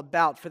God's all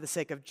about for the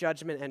sake of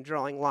judgment and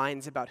drawing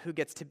lines about who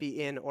gets to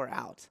be in or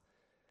out.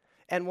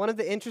 And one of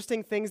the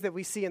interesting things that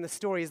we see in the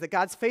story is that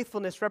God's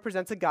faithfulness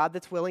represents a God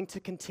that's willing to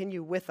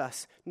continue with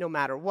us no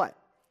matter what,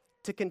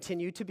 to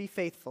continue to be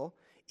faithful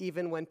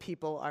even when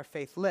people are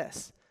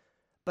faithless.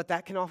 But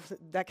that can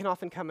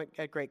often come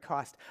at great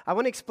cost. I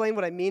want to explain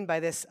what I mean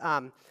by this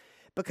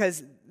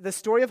because the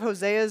story of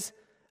Hosea's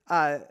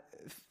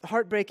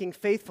heartbreaking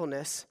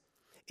faithfulness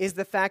is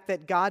the fact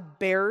that God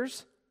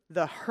bears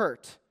the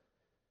hurt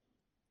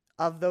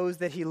of those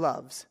that he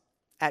loves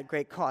at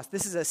great cost.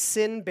 This is a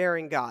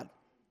sin-bearing God.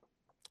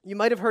 You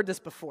might have heard this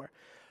before,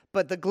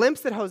 but the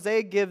glimpse that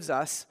Hosea gives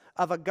us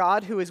of a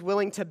God who is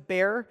willing to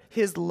bear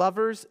his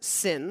lovers'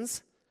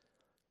 sins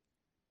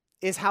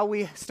is how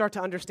we start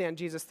to understand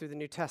Jesus through the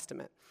New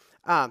Testament.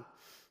 I'm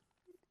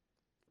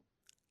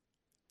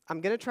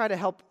going to try to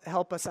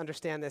help us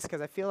understand this because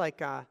I feel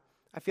like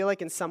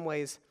in some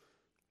ways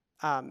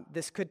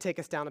this could take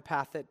us down a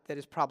path that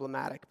is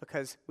problematic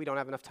because we don't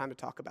have enough time to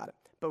talk about it.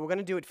 But we're going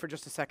to do it for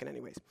just a second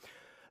anyways.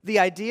 The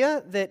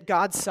idea that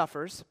God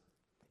suffers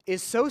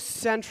is so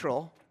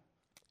central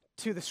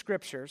to the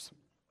Scriptures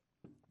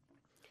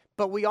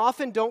but we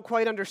often don't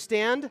quite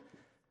understand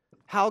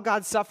how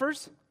God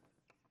suffers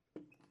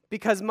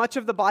because much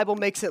of the Bible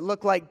makes it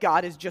look like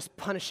God is just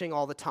punishing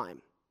all the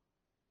time.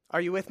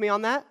 Are you with me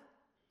on that?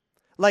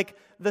 Like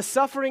the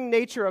suffering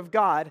nature of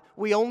God,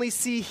 we only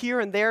see here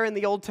and there in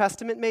the Old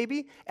Testament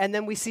maybe, and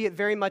then we see it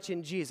very much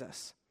in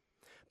Jesus.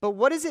 But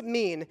what does it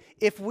mean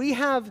if we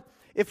have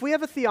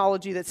a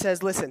theology that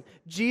says, listen,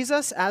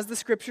 Jesus, as the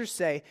scriptures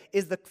say,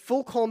 is the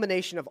full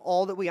culmination of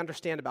all that we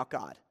understand about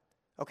God,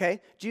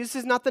 okay? Jesus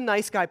is not the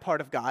nice guy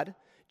part of God.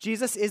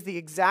 Jesus is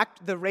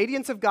the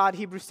radiance of God,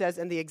 Hebrews says,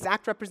 and the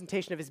exact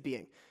representation of his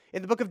being.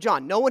 In the book of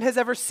John, no one has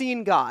ever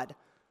seen God,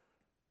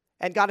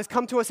 and God has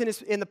come to us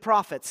in the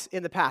prophets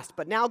in the past,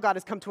 but now God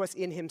has come to us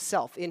in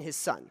himself, in his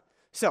Son.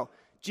 So,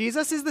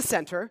 Jesus is the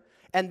center,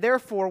 and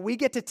therefore we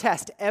get to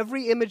test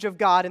every image of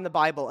God in the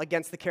Bible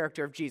against the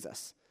character of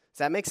Jesus. Does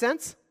that make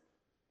sense?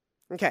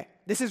 Okay,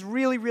 this is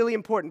really, really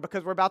important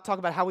because we're about to talk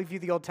about how we view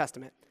the Old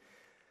Testament.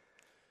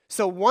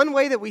 So one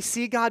way that we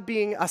see God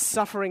being a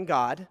suffering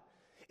God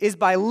is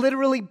by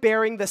literally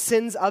bearing the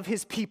sins of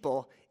his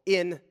people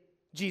in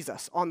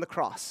Jesus on the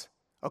cross,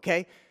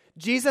 okay?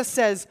 Jesus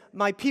says,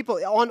 my people,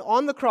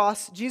 on the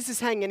cross, Jesus is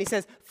hanging and he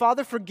says,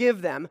 Father,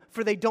 forgive them,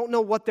 for they don't know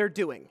what they're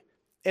doing.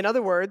 In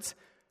other words,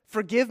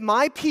 forgive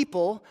my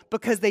people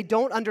because they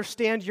don't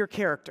understand your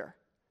character.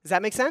 Does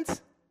that make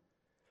sense?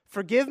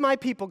 Forgive my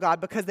people,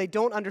 God, because they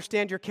don't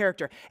understand your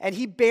character. And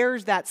he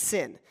bears that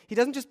sin. He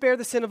doesn't just bear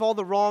the sin of all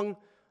the wrong,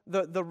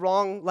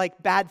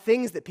 like bad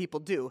things that people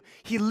do.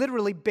 He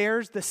literally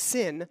bears the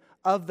sin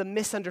of the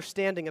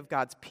misunderstanding of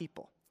God's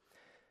people.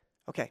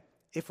 Okay,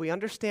 if we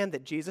understand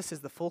that Jesus is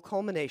the full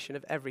culmination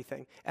of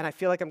everything, and I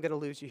feel like I'm going to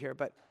lose you here,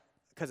 but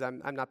because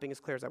I'm not being as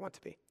clear as I want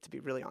to be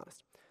really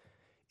honest.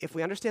 If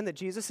we understand that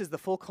Jesus is the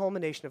full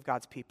culmination of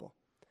God's people,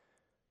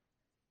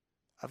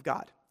 of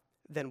God,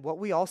 then what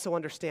we also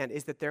understand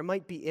is that there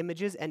might be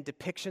images and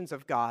depictions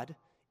of God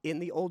in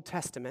the Old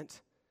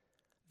Testament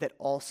that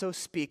also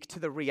speak to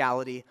the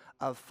reality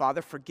of,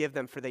 Father, forgive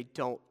them for they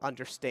don't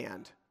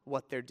understand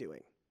what they're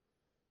doing.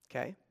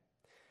 Okay?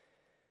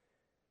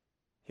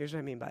 Here's what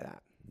I mean by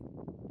that.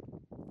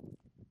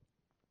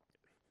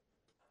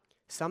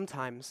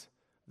 Sometimes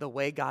the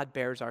way God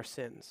bears our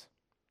sins.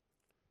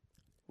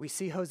 We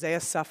see Hosea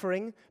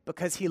suffering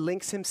because he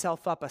links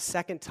himself up a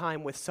second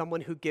time with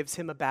someone who gives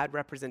him a bad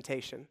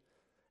representation,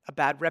 a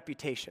bad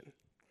reputation.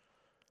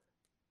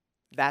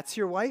 That's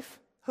your wife,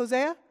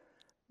 Hosea?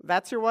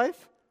 That's your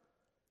wife?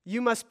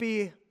 You must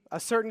be a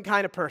certain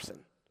kind of person,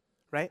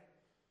 right?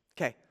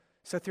 Okay,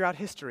 so throughout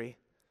history,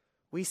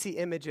 we see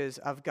images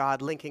of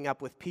God linking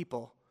up with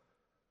people.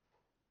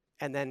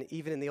 And then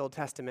even in the Old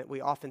Testament,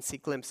 we often see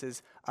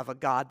glimpses of a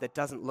God that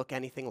doesn't look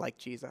anything like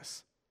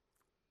Jesus.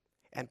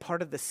 And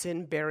part of the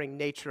sin-bearing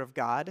nature of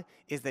God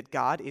is that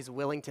God is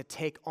willing to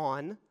take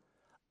on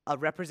a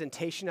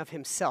representation of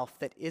himself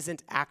that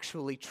isn't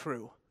actually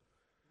true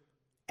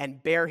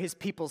and bear his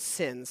people's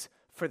sins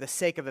for the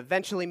sake of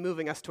eventually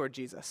moving us toward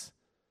Jesus.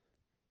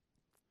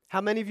 How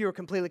many of you are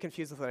completely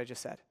confused with what I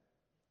just said?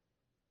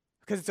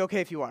 Because it's okay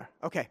if you are.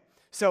 Okay,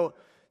 so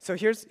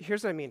here's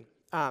what I mean.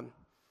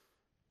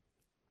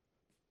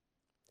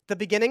 The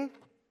beginning,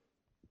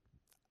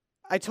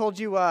 I told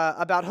you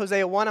about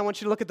Hosea 1. I want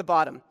you to look at the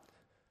bottom.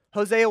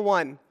 Hosea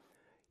 1,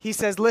 he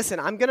says, listen,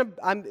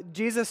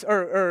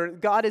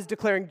 God is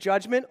declaring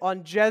judgment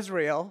on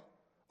Jezreel,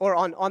 or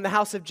on the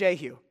house of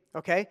Jehu,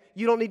 okay?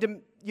 You don't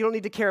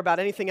need to care about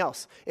anything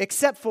else,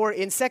 except for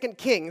in 2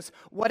 Kings,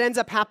 what ends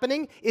up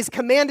happening is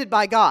commanded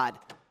by God.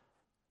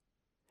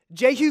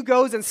 Jehu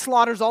goes and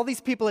slaughters all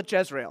these people at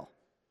Jezreel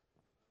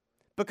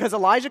because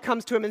Elijah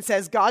comes to him and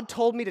says, God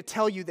told me to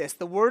tell you this.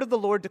 The word of the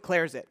Lord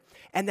declares it.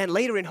 And then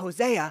later in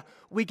Hosea,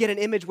 we get an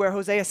image where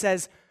Hosea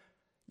says,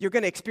 you're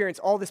going to experience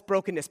all this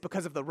brokenness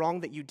because of the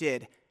wrong that you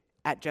did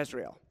at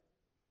Jezreel.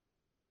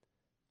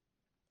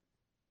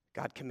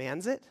 God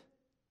commands it.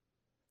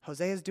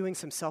 Hosea is doing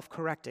some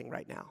self-correcting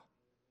right now.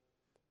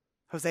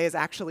 Hosea is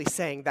actually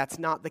saying that's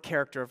not the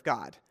character of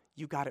God.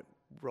 You got it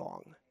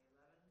wrong.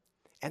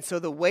 And so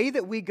the way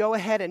that we go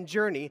ahead and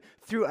journey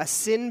through a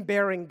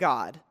sin-bearing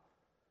God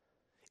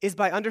is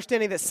by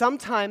understanding that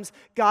sometimes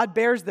God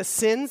bears the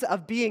sins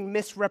of being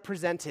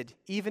misrepresented,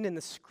 even in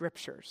the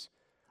Scriptures.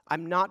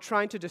 I'm not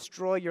trying to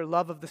destroy your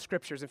love of the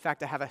Scriptures. In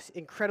fact, I have an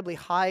incredibly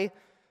high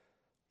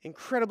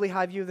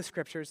view of the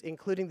Scriptures,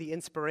 including the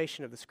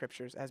inspiration of the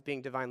Scriptures as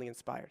being divinely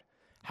inspired.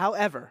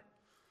 However,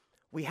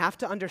 we have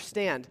to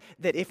understand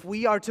that if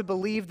we are to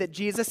believe that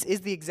Jesus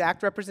is the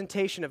exact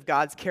representation of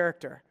God's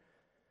character,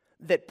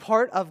 that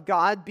part of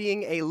God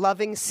being a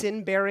loving,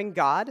 sin-bearing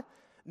God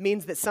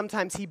means that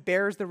sometimes he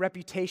bears the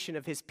reputation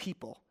of his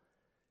people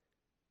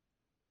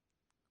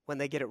when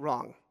they get it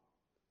wrong.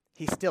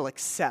 He still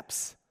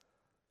accepts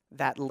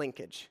that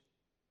linkage.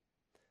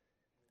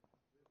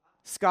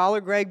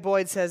 Scholar Greg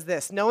Boyd says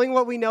this, knowing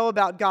what we know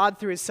about God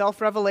through his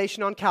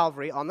self-revelation on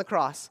Calvary, on the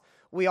cross,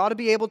 we ought to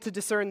be able to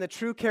discern the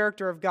true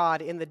character of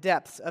God in the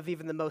depths of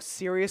even the most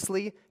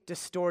seriously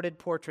distorted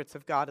portraits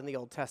of God in the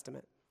Old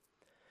Testament.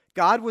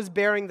 God was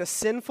bearing the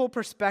sinful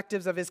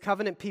perspectives of his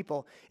covenant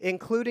people,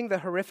 including the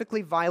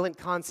horrifically violent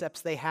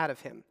concepts they had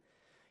of him.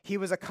 He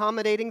was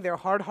accommodating their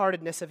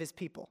hard-heartedness of his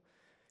people,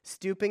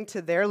 stooping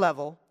to their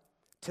level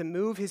to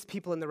move his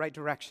people in the right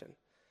direction.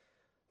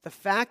 The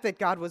fact that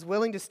God was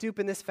willing to stoop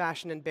in this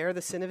fashion and bear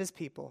the sin of his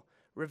people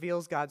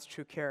reveals God's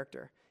true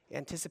character,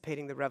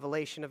 anticipating the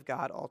revelation of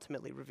God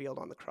ultimately revealed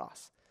on the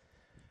cross.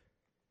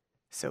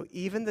 So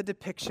even the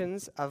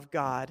depictions of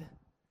God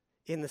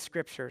in the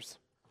scriptures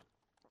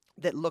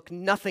that look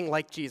nothing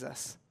like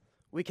Jesus,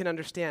 we can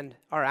understand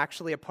are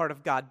actually a part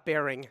of God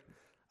bearing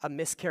a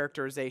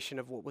mischaracterization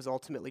of what was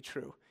ultimately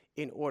true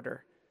in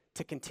order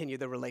to continue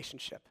the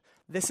relationship.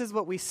 This is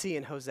what we see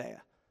in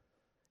Hosea.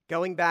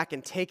 Going back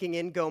and taking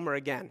in Gomer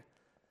again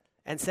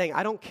and saying,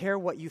 I don't care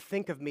what you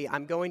think of me,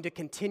 I'm going to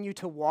continue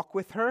to walk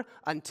with her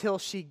until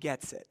she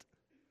gets it.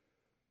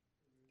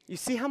 You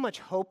see how much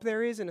hope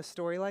there is in a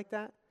story like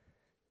that?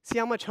 See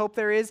how much hope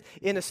there is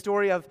in a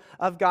story of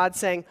God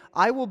saying,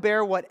 I will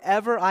bear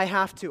whatever I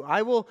have to.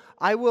 I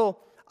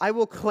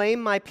will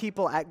claim my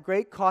people at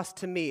great cost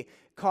to me.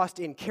 Cost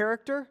in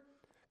character,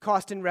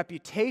 cost in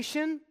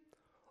reputation,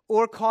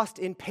 or cost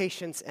in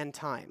patience and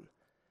time.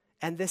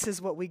 And this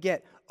is what we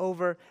get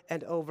over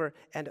and over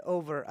and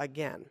over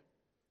again.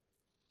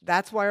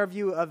 That's why our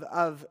view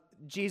of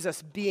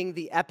Jesus being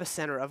the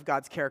epicenter of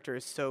God's character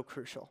is so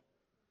crucial.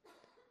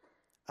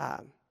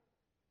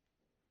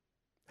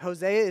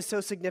 Hosea is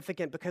so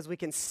significant because we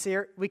can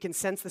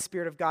sense the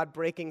Spirit of God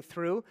breaking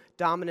through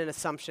dominant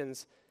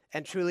assumptions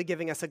and truly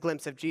giving us a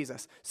glimpse of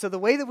Jesus. So the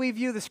way that we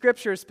view the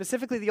Scriptures,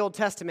 specifically the Old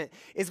Testament,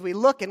 is we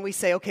look and we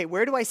say, okay,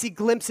 where do I see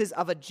glimpses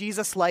of a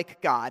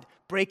Jesus-like God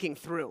breaking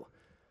through?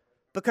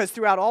 Because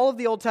throughout all of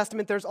the Old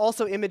Testament, there's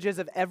also images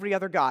of every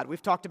other God.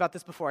 We've talked about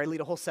this before. I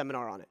lead a whole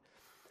seminar on it.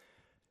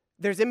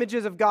 There's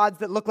images of gods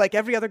that look like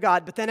every other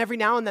God, but then every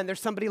now and then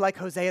there's somebody like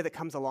Hosea that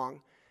comes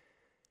along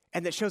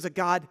and that shows a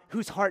God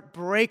whose heart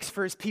breaks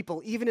for his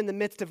people, even in the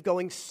midst of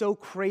going so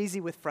crazy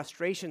with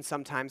frustration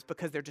sometimes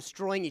because they're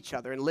destroying each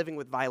other and living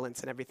with violence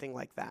and everything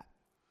like that.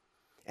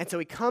 And so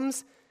he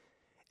comes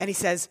and he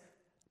says,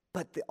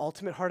 but the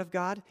ultimate heart of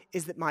God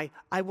is that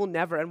I will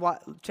never, and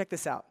check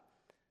this out,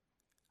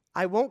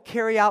 I won't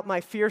carry out my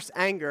fierce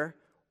anger.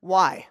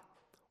 Why?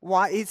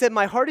 Why? He said,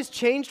 my heart is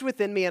changed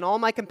within me and all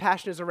my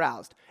compassion is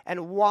aroused.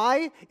 And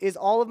why is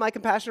all of my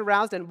compassion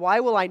aroused? And why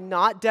will I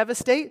not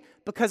devastate?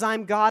 Because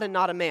I'm God and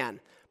not a man.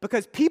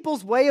 Because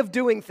people's way of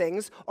doing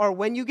things are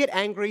when you get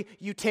angry,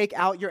 you take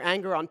out your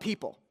anger on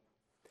people.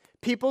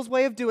 People's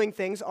way of doing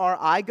things are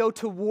I go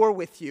to war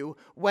with you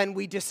when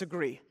we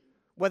disagree.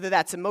 Whether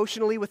that's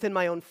emotionally within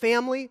my own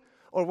family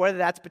or whether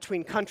that's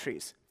between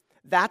countries.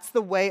 That's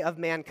the way of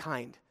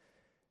mankind.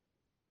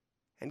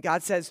 And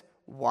God says,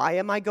 why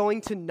am I going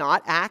to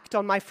not act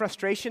on my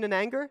frustration and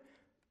anger?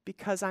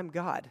 Because I'm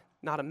God,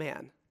 not a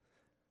man.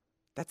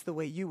 That's the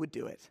way you would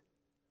do it.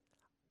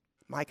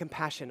 My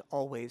compassion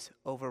always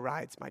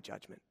overrides my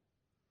judgment.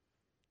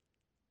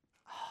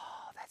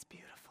 Oh, that's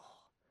beautiful.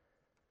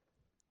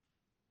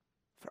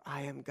 For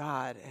I am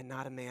God and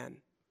not a man.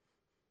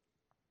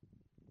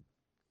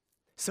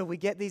 So we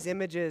get these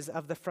images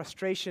of the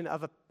frustration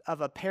of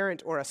a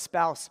parent or a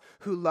spouse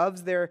who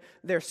loves their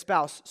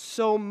spouse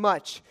so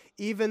much,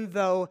 even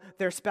though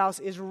their spouse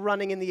is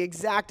running in the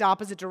exact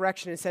opposite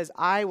direction and says,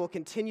 I will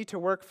continue to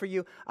work for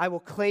you. I will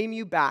claim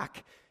you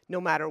back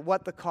no matter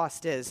what the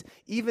cost is,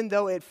 even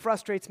though it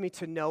frustrates me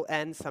to no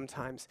end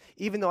sometimes,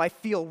 even though I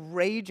feel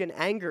rage and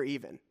anger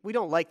even. We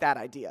don't like that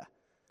idea.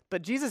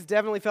 But Jesus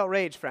definitely felt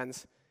rage,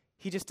 friends.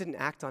 He just didn't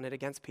act on it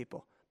against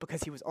people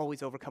because he was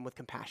always overcome with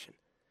compassion.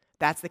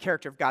 That's the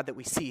character of God that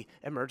we see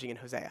emerging in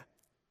Hosea.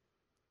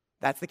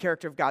 That's the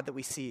character of God that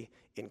we see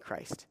in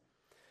Christ.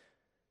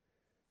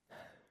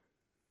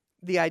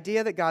 The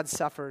idea that God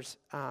suffers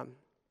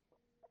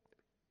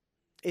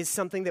is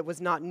something that was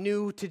not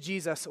new to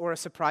Jesus or a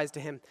surprise to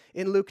him.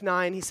 In Luke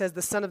 9, he says,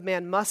 the Son of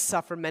Man must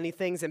suffer many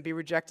things and be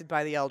rejected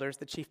by the elders,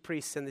 the chief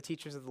priests, and the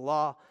teachers of the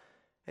law,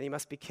 and he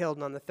must be killed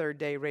and on the third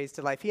day raised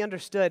to life. He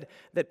understood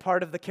that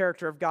part of the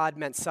character of God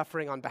meant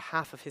suffering on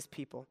behalf of his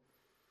people.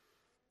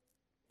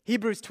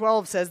 Hebrews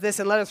 12 says this,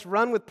 and let us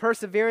run with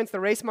perseverance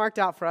the race marked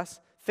out for us,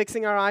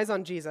 fixing our eyes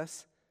on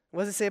Jesus.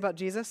 What does it say about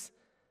Jesus?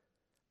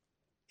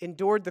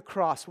 Endured the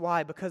cross.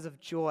 Why? Because of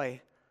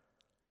joy.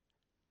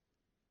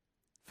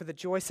 For the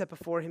joy set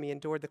before him, he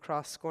endured the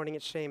cross, scorning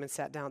its shame, and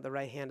sat down at the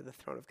right hand of the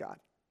throne of God.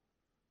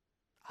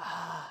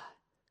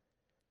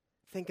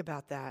 Think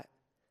about that.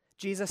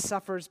 Jesus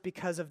suffers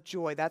because of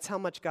joy. That's how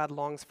much God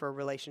longs for a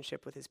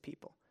relationship with his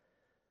people.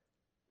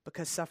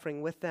 Because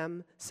suffering with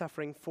them,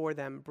 suffering for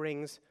them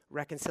brings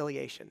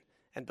reconciliation.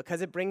 And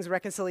because it brings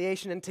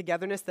reconciliation and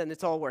togetherness, then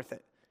it's all worth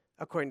it,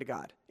 according to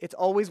God. It's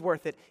always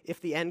worth it if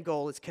the end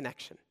goal is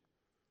connection.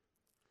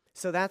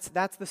 So that's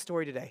the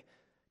story today.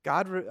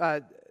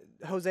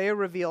 Hosea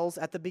reveals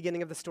at the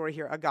beginning of the story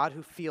here a God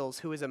who feels,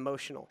 who is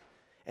emotional.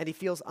 And he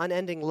feels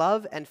unending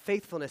love and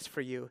faithfulness for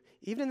you,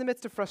 even in the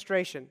midst of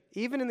frustration,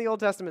 even in the Old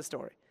Testament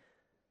story.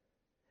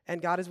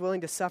 And God is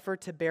willing to suffer,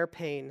 to bear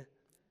pain,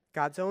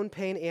 God's own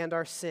pain and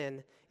our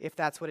sin, if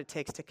that's what it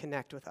takes to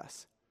connect with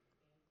us.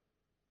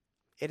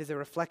 It is a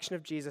reflection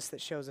of Jesus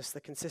that shows us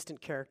the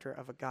consistent character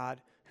of a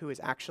God who is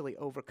actually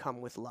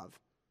overcome with love,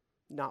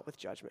 not with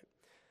judgment.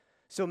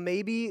 So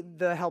maybe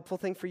the helpful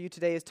thing for you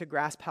today is to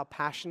grasp how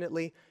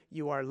passionately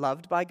you are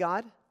loved by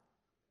God,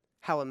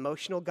 how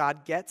emotional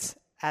God gets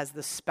as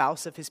the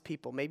spouse of his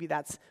people. Maybe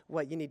that's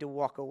what you need to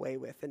walk away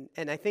with.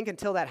 And I think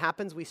until that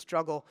happens, we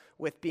struggle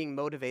with being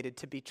motivated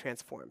to be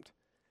transformed.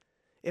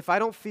 If I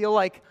don't feel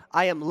like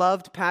I am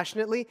loved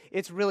passionately,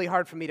 it's really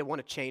hard for me to want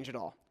to change at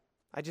all.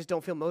 I just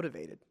don't feel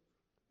motivated.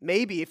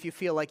 Maybe if you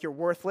feel like you're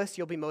worthless,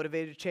 you'll be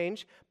motivated to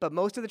change. But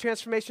most of the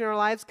transformation in our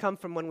lives come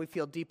from when we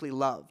feel deeply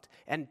loved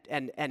and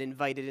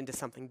invited into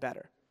something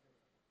better.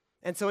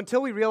 And so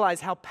until we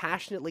realize how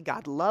passionately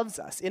God loves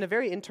us in a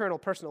very internal,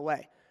 personal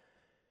way,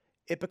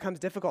 it becomes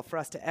difficult for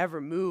us to ever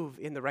move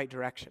in the right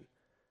direction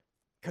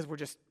because we're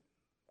just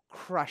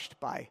crushed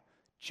by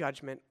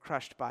judgment,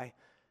 crushed by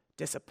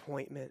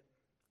disappointment,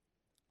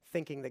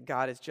 thinking that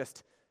God is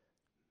just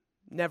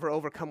never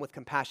overcome with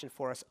compassion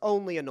for us,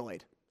 only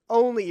annoyed,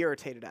 only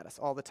irritated at us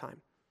all the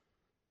time.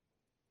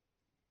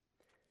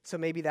 So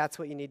maybe that's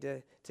what you need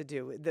to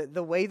do.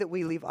 The way that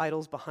we leave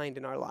idols behind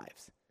in our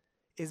lives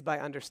is by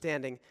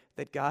understanding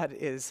that God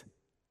is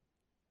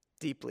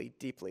deeply,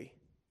 deeply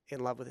in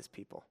love with his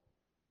people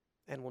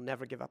and will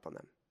never give up on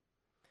them.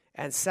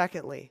 And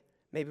secondly,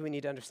 maybe we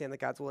need to understand that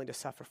God's willing to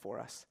suffer for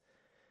us,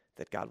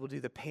 that God will do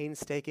the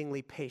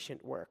painstakingly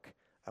patient work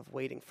of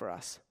waiting for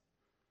us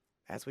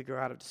as we grow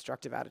out of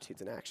destructive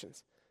attitudes and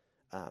actions.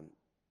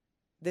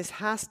 This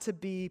has to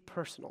be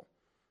personal.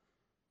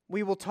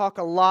 We will talk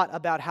a lot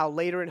about how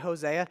later in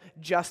Hosea,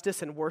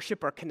 justice and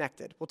worship are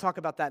connected. We'll talk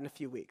about that in a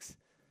few weeks.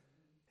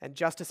 And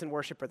justice and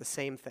worship are the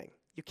same thing.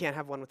 You can't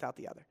have one without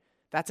the other.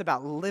 That's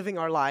about living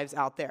our lives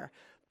out there.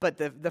 But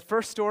the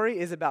first story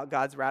is about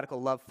God's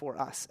radical love for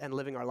us and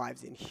living our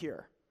lives in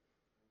here,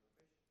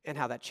 and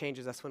how that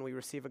changes us when we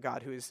receive a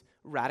God who is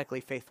radically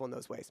faithful in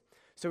those ways.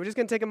 So we're just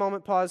going to take a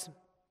moment, pause,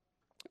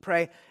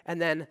 pray, and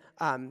then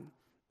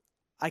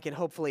I can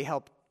hopefully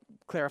help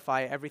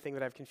clarify everything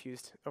that I've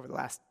confused over the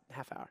last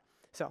half hour.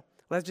 So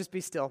let's just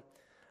be still.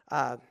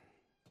 God,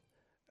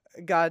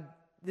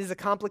 this is a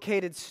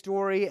complicated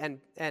story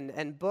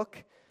and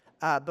book,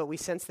 but we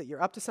sense that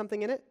you're up to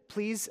something in it.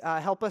 Please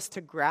help us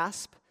to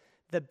grasp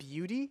the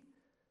beauty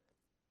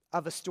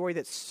of a story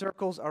that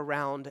circles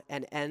around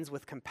and ends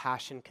with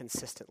compassion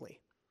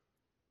consistently.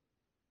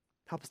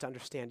 Help us to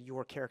understand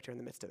your character in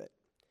the midst of it.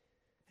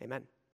 Amen.